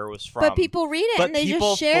idea where it was from. But people read it and they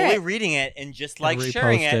just share fully it. reading it and just like And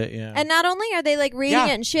sharing repost it. Yeah. And not only are they like reading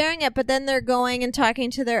it and sharing it, but then they're going and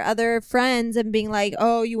talking to their other friends and being like,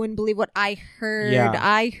 "Oh, you wouldn't believe what I heard. Yeah.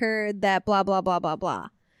 I heard that blah, blah, blah, blah, blah."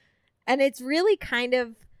 And it's really kind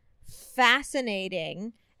of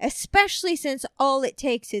fascinating, especially since all it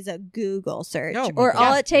takes is a Google search, or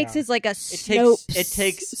all it takes is like a Snopes It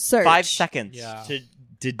takes search. 5 seconds to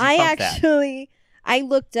debunk I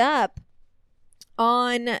looked up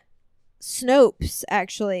on Snopes,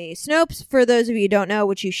 actually. Snopes, for those of you who don't know,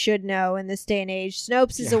 which you should know in this day and age,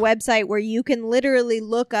 Snopes is a website where you can literally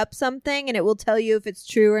look up something and it will tell you if it's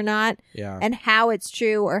true or not and how it's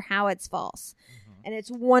true or how it's false. And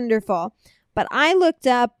it's wonderful. But I looked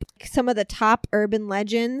up some of the top urban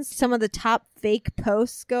legends, some of the top fake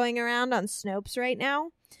posts going around on Snopes right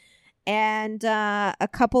now. And a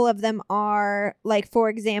couple of them are, like, for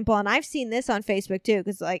example, and I've seen this on Facebook too,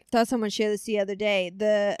 because like I saw someone share this the other day.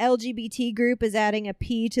 The LGBT group is adding a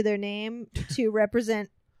P to their name to represent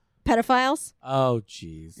pedophiles. Oh,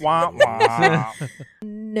 jeez. Wah, wah.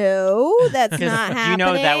 No, that's not happening. You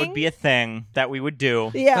know that would be a thing that we would do.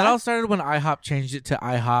 Yeah. That all started when IHOP changed it to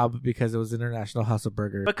IHOB because it was International House of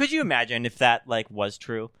Burger. But could you imagine if that like was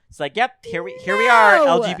true? It's like, yep, here we are,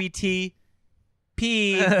 LGBT.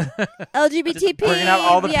 LGBTP. Bringing out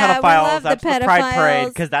all the pedophiles. That's the Pride Parade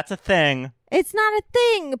because that's a thing. It's not a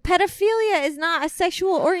thing. Pedophilia is not a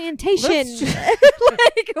sexual orientation.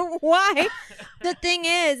 Like, why? The thing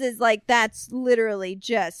is like that's literally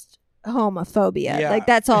just homophobia. Yeah. Like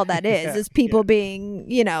that's all that is. Is people being,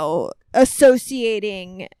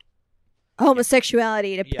 associating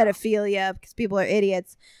homosexuality to pedophilia because people are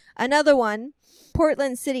idiots. Another one.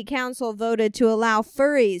 Portland City Council voted to allow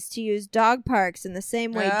furries to use dog parks in the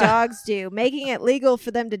same way dogs do, making it legal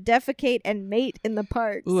for them to defecate and mate in the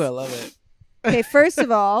parks. Ooh, I love it. Okay, first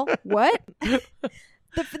of all, what?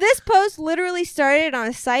 This post literally started on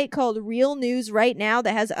a site called Real News Right Now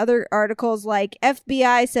that has other articles like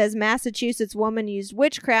FBI says Massachusetts woman used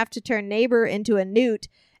witchcraft to turn neighbor into a newt,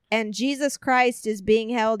 and Jesus Christ is being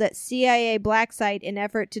held at CIA black site in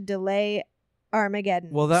effort to delay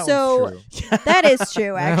Armageddon. Well, that was true. That is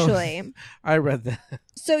true, actually. I read that.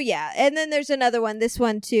 So, yeah. And then there's another one. This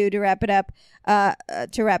one, too, to wrap it up,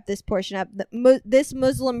 to wrap this portion up. This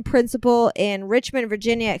Muslim principal in Richmond,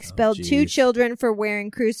 Virginia expelled 2 children for wearing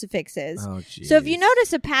crucifixes. Oh, so if you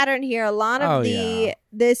notice a pattern here, a lot of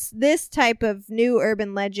this type of new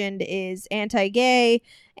urban legend is anti-gay,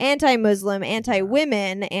 anti-Muslim,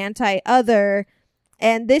 anti-women, anti-other.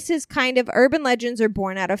 And this is kind of, urban legends are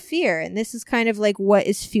born out of fear. And this is kind of like what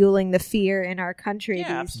is fueling the fear in our country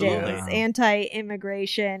these days.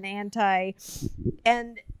 Anti-immigration,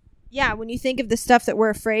 and when you think of the stuff that we're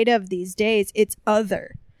afraid of these days, it's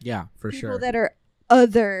other. Yeah, for sure. People that are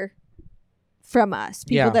other from us.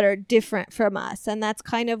 People that are different from us. And that's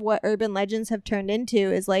kind of what urban legends have turned into,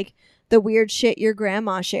 is like the weird shit your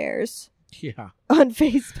grandma shares. Yeah. On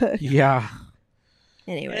Facebook. Yeah.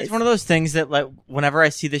 Anyways. It's one of those things that, like, whenever I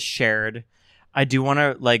see this shared, I do want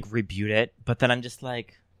to like rebuke it, but then I'm just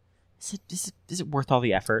like, is it worth all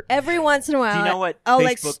the effort? Every once in a while, do you know what I'll Facebook...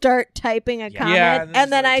 like start typing a comment,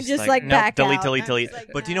 and then I just like back out. Delete. Like,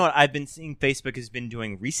 but do you know what I've been seeing Facebook has been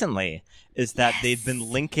doing recently is that they've been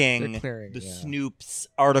linking the Snoops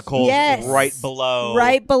articles right below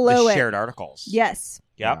the shared articles. Yes.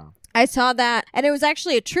 Yep. Yeah. I saw that, and it was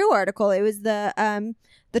actually a true article. It was the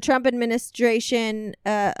Trump administration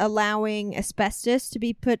allowing asbestos to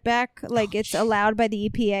be put back, like it's allowed by the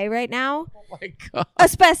EPA right now. Oh my God.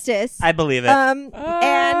 Asbestos. I believe it. And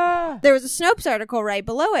there was a Snopes article right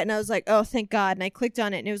below it, and I was like, oh, thank God. And I clicked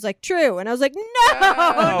on it, and it was like, true. And I was like, no,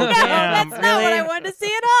 that's not what I wanted to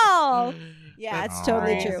see at all. Yeah, it's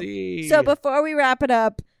totally true. So before we wrap it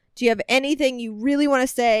up, do you have anything you really want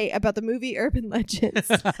to say about the movie Urban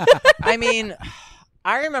Legends? I mean,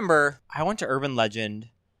 I remember I went to Urban Legend,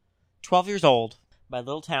 12 years old, my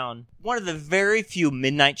little town. One of the very few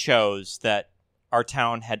midnight shows that our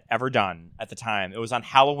town had ever done at the time. It was on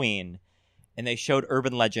Halloween, and they showed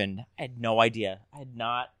Urban Legend. I had no idea. I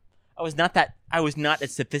was not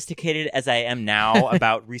as sophisticated as I am now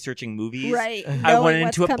about researching movies. Right. I went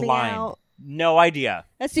into it blind. No idea.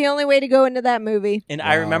 That's the only way to go into that movie. And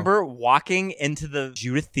I remember walking into the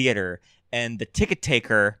Judith Theater, and the ticket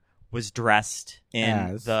taker was dressed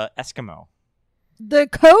in the Eskimo. The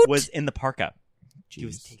coat was in the parka. He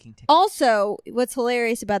was taking tickets. Also, what's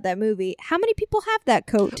hilarious about that movie, how many people have that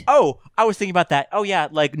coat? Oh, I was thinking about that. Oh, yeah,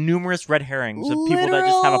 like numerous red herrings of people that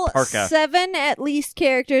just have a parka. 7 at least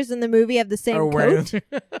characters in the movie have the same coat.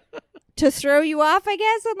 To throw you off, I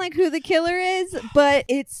guess, on like who the killer is, but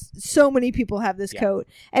it's so many people have this coat,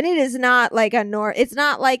 and it is not like it's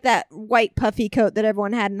not like that white puffy coat that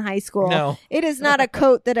everyone had in high school. No, it is not a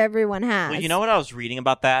coat that everyone has. Well, you know what I was reading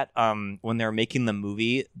about that? When they were making the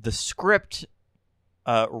movie, the script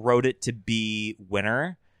wrote it to be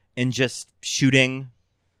winter, and just shooting,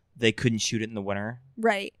 they couldn't shoot it in the winter.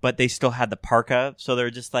 Right. But they still had the parka, so they were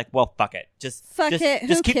just like, well, fuck it. Just keep cares?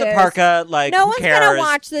 the parka, like, no who one's cares? Gonna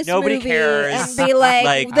watch this Nobody movie cares. and be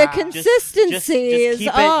like the consistency is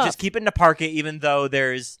keep off. Just keep it in the parka, even though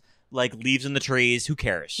there's like leaves in the trees. Who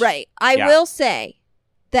cares? Right. I will say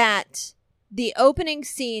that the opening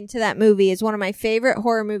scene to that movie is one of my favorite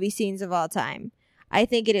horror movie scenes of all time. I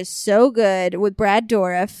think it is so good with Brad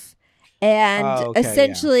Dourif. And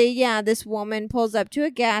essentially, this woman pulls up to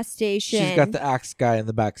a gas station. She's got the axe guy in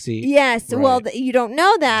the back seat. Yes. Right. Well, you don't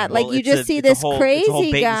know that. Well, like, you just see this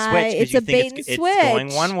crazy guy. It's a bait and switch. It's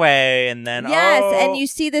going one way, and then and you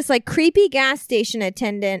see this like creepy gas station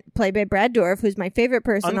attendant played by Brad Dourif, who's my favorite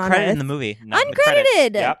person on uncredited earth. in the movie. Not in the Uncredited.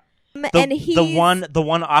 credits. Yep. And he's the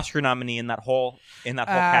one Oscar nominee in that whole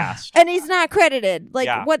cast. And he's not credited.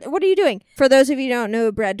 Like, what are you doing? For those of you who don't know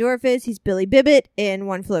who Brad Dourif is, he's Billy Bibbit in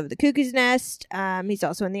One Flew Over the Cuckoo's Nest. He's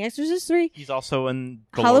also in The Exorcist 3. He's also in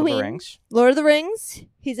the Halloween, Lord of the Rings. Lord of the Rings.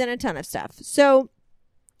 He's in a ton of stuff. So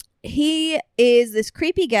he is this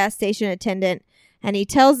creepy gas station attendant, and he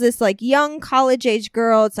tells this like young college-age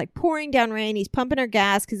girl, it's like pouring down rain. He's pumping her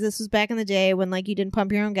gas because this was back in the day when like you didn't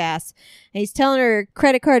pump your own gas. And he's telling her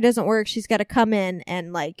credit card doesn't work. She's got to come in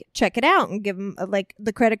and like check it out and give him like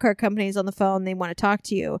the credit card company's on the phone. They want to talk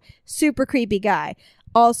to you. Super creepy guy.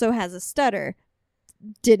 Also has a stutter.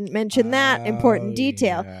 Didn't mention that important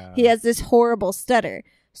detail. Yeah. He has this horrible stutter.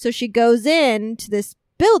 So she goes in to this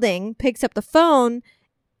building, picks up the phone.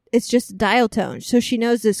 It's just a dial tone. So she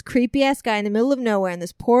knows this creepy ass guy in the middle of nowhere in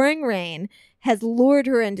this pouring rain has lured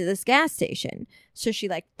her into this gas station. So she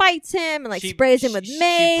like fights him and like sprays him with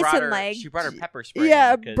mace she brought her pepper spray.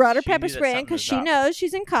 Yeah, brought her pepper spray because she knows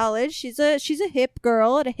she's in college. She's a hip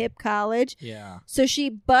girl at a hip college. Yeah. So she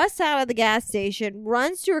busts out of the gas station,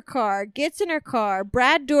 runs to her car, gets in her car.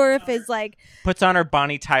 Brad Dourif is like puts on her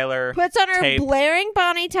Bonnie Tyler tape blaring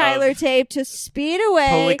Bonnie Tyler tape to speed away.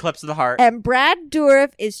 Totally clips to the heart. And Brad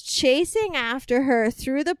Dourif is chasing after her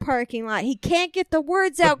through the parking lot. He can't get the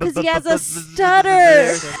words out because he has a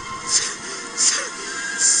stutter.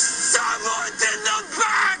 Someone in the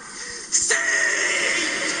back seat!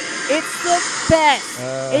 It's the best.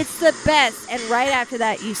 It's the best. And right after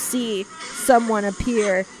that, you see someone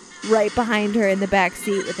appear right behind her in the back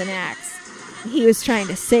seat with an axe. He was trying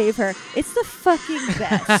to save her. It's the fucking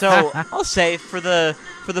best. So I'll say for the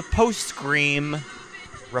post Scream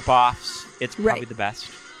ripoffs, it's probably the best.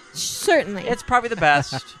 Certainly, it's probably the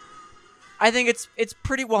best. I think it's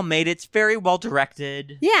pretty well made. It's very well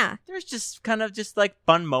directed. Yeah. There's just kind of just like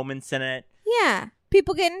fun moments in it. Yeah.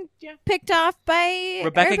 People getting picked off by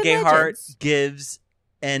Rebecca urban Gayheart legends. gives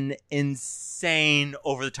an insane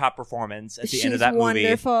over-the-top performance at the end of that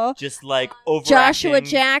wonderful. movie. Just like overacting Joshua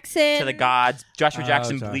Jackson to the gods. Joshua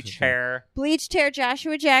Jackson, bleached hair. Bleached hair,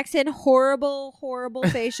 Joshua Jackson, horrible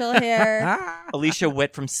facial hair. Alicia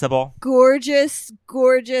Witt from Sybil. Gorgeous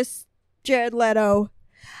Jared Leto.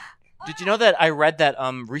 Did you know that I read that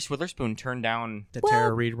Reese Witherspoon turned down the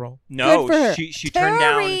Tara Reid role? No, good for her. she Tara turned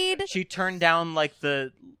down Reid. She turned down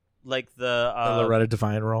the Loretta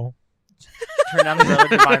Devine role. Turned down the Loretta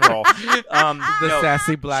Devine role.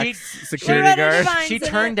 Sassy black security Loretta guard. Devine's She in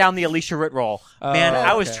turned it. down the Alicia Witt role. Man,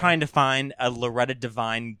 I was okay. trying to find a Loretta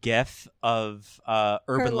Devine gif of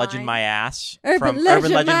Urban Legend line. My Ass Urban from Legend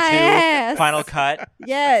Urban Legend My 2 Ass. Final Cut,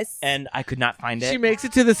 Yes. and I could not find it. She makes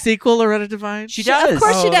it to the sequel, Loretta Devine? She does. Of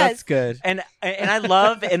course she does. That's good. And I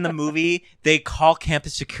love in the movie they call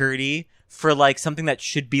campus security for like something that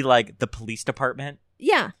should be like the police department.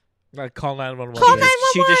 Yeah. Like call 911. Call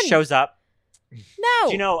She just 911. shows up. No.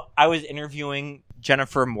 Do you know, I was interviewing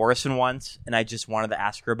Jennifer Morrison once, and I just wanted to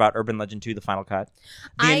ask her about Urban Legend 2, the final cut.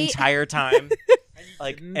 The entire time.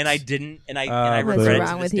 And I didn't, and I What's regret it wrong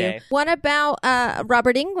to with this you? day. What about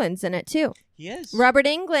Robert Englund's in it too? He is. Robert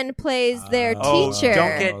Englund plays their Oh,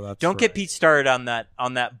 teacher. don't get Pete started on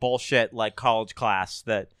that bullshit like college class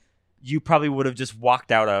that you probably would have just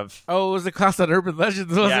walked out of. Oh, it was a class on Urban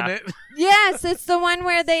Legends, wasn't Yeah. it? Yes, it's the one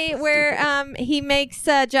where he makes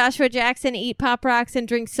Joshua Jackson eat Pop Rocks and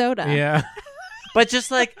drink soda. Yeah. But just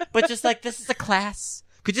like this is a class.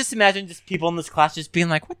 Could you just imagine just people in this class just being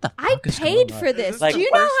like, "What the I fuck is paid going on?" for this. Like, Do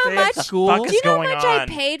you know first how day of much? school? Fuck Do is you know how going much I on?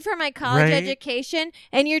 paid for my college Right? education?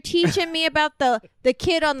 And you're teaching me about the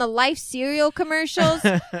kid on the Life cereal commercials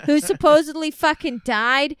who supposedly fucking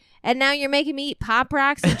died, and now you're making me eat Pop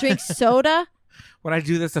Rocks and drink soda? When I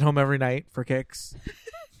do this at home every night for kicks.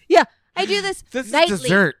 Yeah, I do this This nightly. is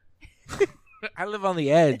dessert. I live on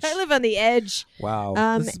the edge. I live on the edge. Wow.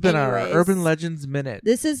 Um, This has been our anyways. Urban Legends Minute.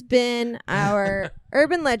 This has been our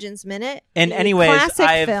Urban Legends Minute. And the anyways,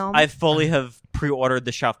 classic film. I fully have pre-ordered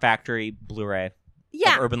the Shout Factory Blu-ray of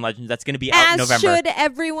yeah, Urban Legends. That's going to be out in as November. should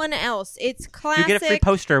everyone else. It's classic. You get a free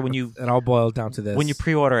poster when you It all boiled down to this.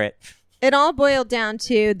 pre-order it. It all boiled down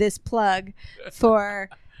to this plug for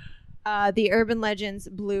the Urban Legends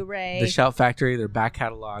Blu-ray. The Shout Factory, their back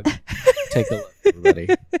catalog. take a look, everybody.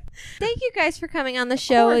 Thank you guys for coming on the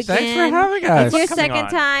show again. Thanks for having us. It's your Coming second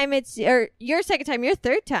on. time. It's your second time. Your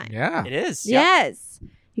third time. Yeah. It is. Yep. Yes.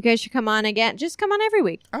 You guys should come on again. Just come on every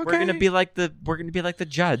week. Okay. We're gonna be like the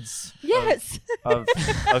Judds Yes. of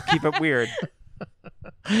Keep It Weird.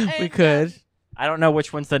 We could. I don't know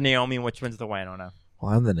which one's the Naomi and which one's the Winona.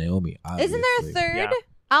 Well, I'm the Naomi. Isn't there a obviously. third? Yeah.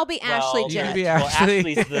 I'll be Ashley Well, You can Judd. be Well,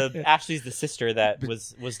 Ashley. Ashley's the sister that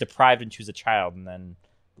was deprived when she was a child, and then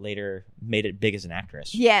later made it big as an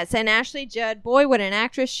actress. Yes, and Ashley Judd. Boy, what an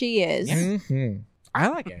actress she is. Mhm. I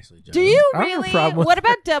like Ashley Judd. Do you I don't have a really? problem with What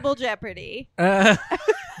about Double Jeopardy that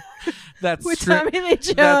with string, Tommy Lee that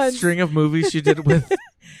Jones? string of movies she did with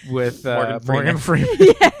Morgan Freeman?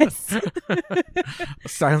 Yes.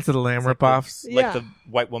 Silence of the Lamb ripoffs. Yeah. Like the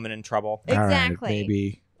white woman in trouble. All right, Exactly.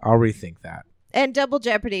 maybe I'll rethink that. And Double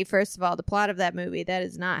Jeopardy, first of all, the plot of that movie, that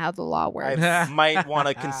is not how the law works. I might want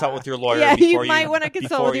to consult with your lawyer. Yeah, before you might want to consult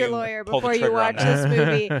before with your you lawyer pull the before you trigger on watch that. this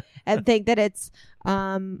movie and think that it's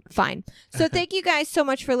fine. So thank you guys so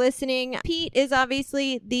much for listening. Pete is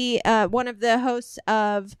obviously the one of the hosts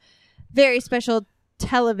of Very Special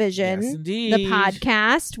Television, Yes, indeed. the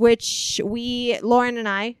podcast, which Lauren and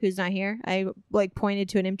I, who's not here, I pointed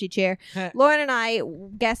to an empty chair. Lauren and I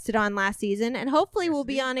guested on last season, and hopefully Yes, we'll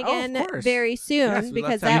be indeed. on Oh, of again course. very soon Yes, we'd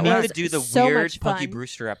because love to have that You you need was to do the so weird much Punky fun.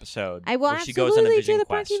 Brewster episode. I will where she goes on a absolutely vision do the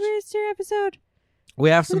quest. Punky Brewster episode. We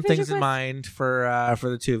have some What if I things in request- mind for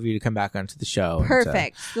the two of you to come back onto the show. and to-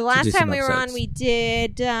 Perfect. The last do time some we were on, episodes. we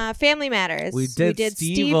did Family Matters. We did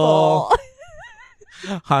Steve-O. Steve-O.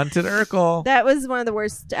 Haunted Urkel. That was one of the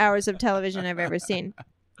worst hours of television I've ever seen.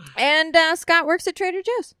 And Scott works at Trader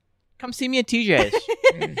Joe's. Come see me at TJ's.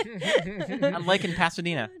 I'm like in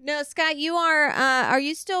Pasadena. No, Scott, you are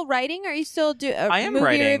you still writing? Are you still I am movie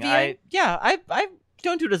writing. reviewing? I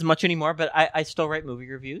don't do it as much anymore, but I still write movie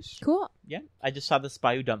reviews. Cool. Yeah, I just saw The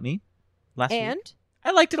Spy Who Dumped Me last week. And I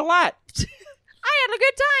liked it a lot. I had a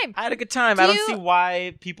good time. I had a good time. Do I don't you- see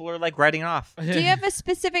why people are like writing off. Do you have a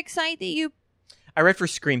specific site that you I write for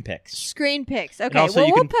Screen Picks. screen picks? Okay, also well,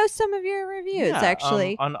 you we'll can- post some of your reviews, Yeah,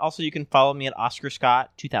 actually. also, you can follow me at Oscar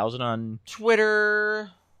Scott 2000 on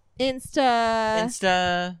Twitter, Insta.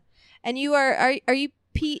 Insta. And you are you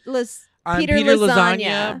I'm Peter Peter Lasagna.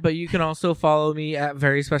 Lasagna, but you can also follow me at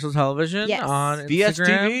Very Special Television Yes. on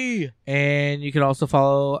Instagram. VSTV. And you can also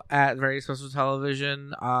follow at Very Special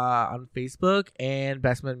Television on Facebook and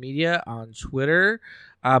Bestman Media on Twitter.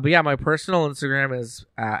 But yeah, my personal Instagram is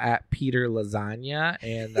at Peter Lasagna,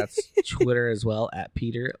 and that's Twitter as well, at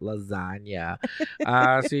Peter Lasagna.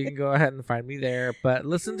 So you can go ahead and find me there. But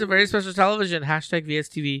listen to Very Special Television, hashtag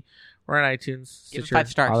VSTV. We're on iTunes, Give it Stitcher, 5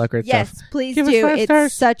 stars. all that great Yes, stuff. please Give us do. 5 It's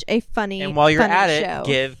stars. such a funny And while you're funny at it, show.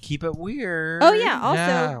 Keep It Weird. Oh yeah,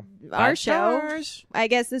 also our 5 show. stars. I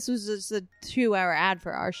guess this was just a 2-hour ad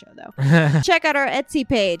for our show though. Check out our Etsy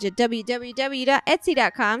page at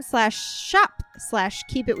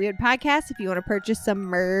www.etsy.com/shop/keepitweirdpodcast if you want to purchase some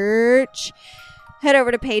merch. Head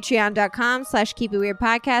over to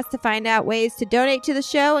patreon.com/keepitweirdpodcast to find out ways to donate to the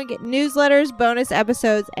show and get newsletters, bonus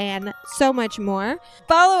episodes, and so much more.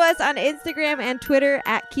 Follow us on Instagram and Twitter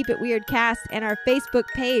at Keep It Weirdcast and our Facebook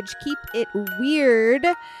page, Keep It Weird.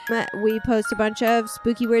 We post a bunch of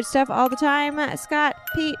spooky weird stuff all the time. Scott,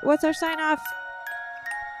 Pete, what's our sign off?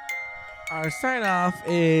 Our sign off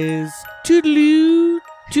is toodaloo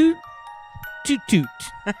toot toot toot.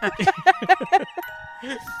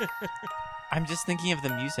 I'm just thinking of the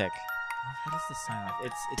music. What is the sign off?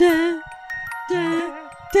 It's Da, da,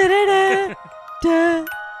 da, da, da, da.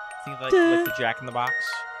 think of like the Jack in the Box.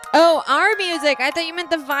 Oh, our music. I thought you meant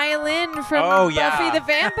the violin from Oh, Buffy yeah. the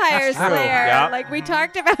Vampire That's true. Slayer. Yep. Like we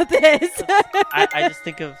talked about this. I just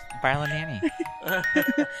think of Violent Annie. All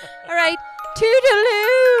right.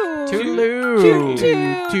 Toodaloo. Toodaloo.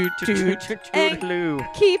 Toot, toot.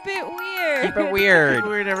 Toodaloo. Keep it weird. Keep it weird.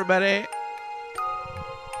 Weird, everybody.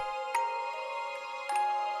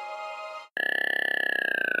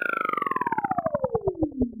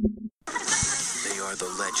 They are the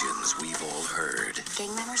legends we've all heard.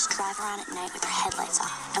 Gang members drive around at night with their headlights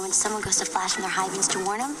off. And when someone goes to flash in their high beams to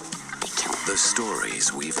warn them, they kill them. The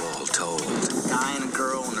stories we've all told. Guy and a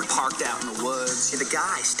girl, and they're parked out in the woods. The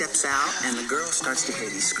guy steps out, and the girl starts to hear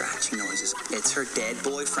these scratching noises. It's her dead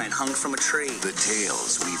boyfriend hung from a tree. The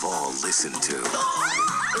tales we've all listened to.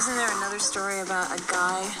 Isn't there another story about a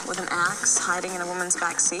guy with an axe hiding in a woman's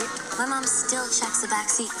back seat? My mom still checks the back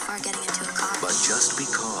seat before getting into a car. But just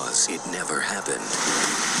because it never happened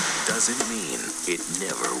doesn't mean it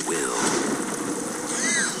never will.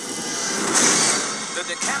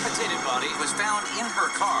 The decapitated body was found in her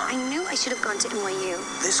car. I knew I should have gone to NYU.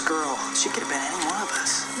 This girl, she could have been any one of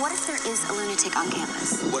us. What if there is a lunatic on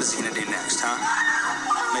campus? What is he gonna do next, huh?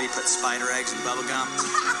 Maybe put spider eggs in bubblegum?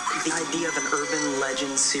 The idea of an urban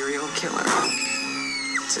legend serial killer.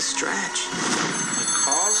 It's a stretch. The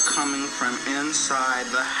call's coming from inside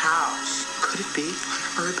the house. Could it be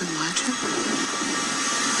an urban legend?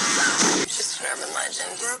 Just an urban legend.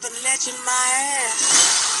 Urban legend, my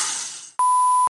ass.